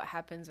go, what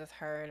happens with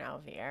her and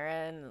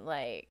Alviren,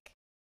 like,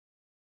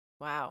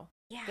 wow.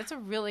 Yeah. That's a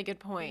really good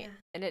point. Yeah.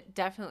 And it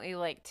definitely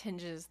like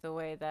tinges the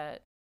way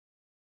that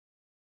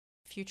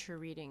future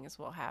readings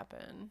will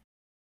happen.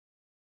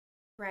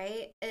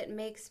 Right? It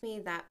makes me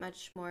that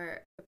much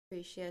more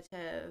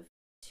appreciative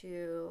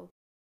to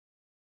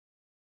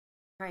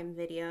Prime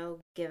Video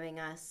giving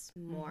us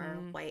more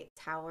White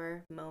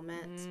Tower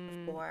moments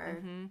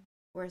before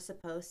we're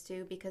supposed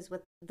to, because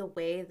with the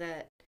way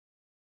that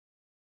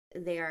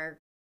they are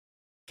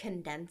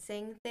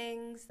condensing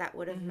things, that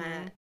would have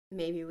meant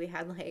maybe we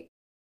had like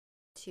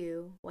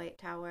 2 White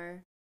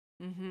Tower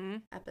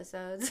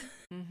episodes.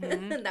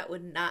 That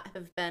would not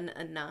have been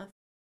enough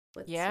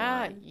with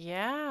Swan.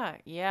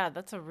 Yeah,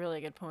 that's a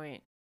really good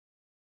point.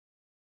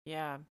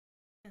 Yeah.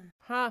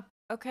 Huh.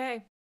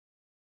 Okay.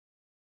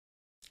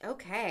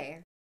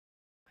 I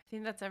I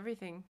think that's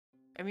everything.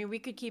 I mean, we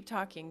could keep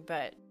talking,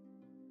 but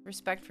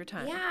Respect for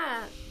time.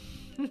 Yeah.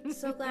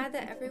 So glad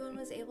that everyone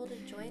was able to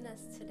join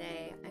us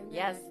today.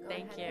 Yes,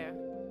 thank you.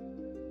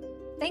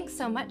 Thanks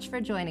so much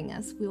for joining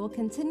us. We will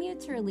continue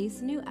to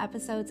release new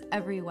episodes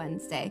every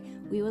Wednesday.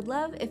 We would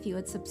love if you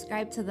would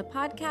subscribe to the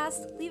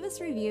podcast, leave us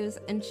reviews,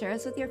 and share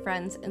us with your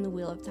friends in the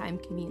Wheel of Time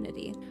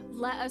community.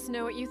 Let us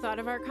know what you thought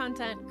of our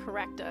content,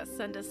 correct us,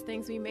 send us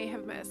things we may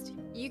have missed.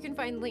 You can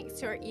find links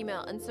to our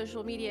email and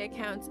social media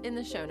accounts in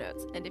the show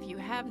notes. And if you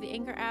have the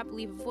Anchor app,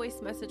 leave a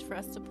voice message for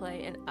us to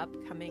play in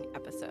upcoming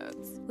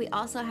episodes. We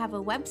also have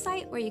a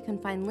website where you can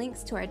find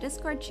links to our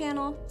Discord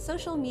channel,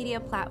 social media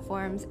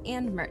platforms,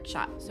 and merch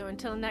shop. So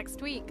until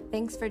next week.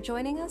 Thanks for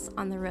joining us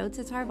on the road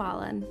to Tar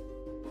Valon.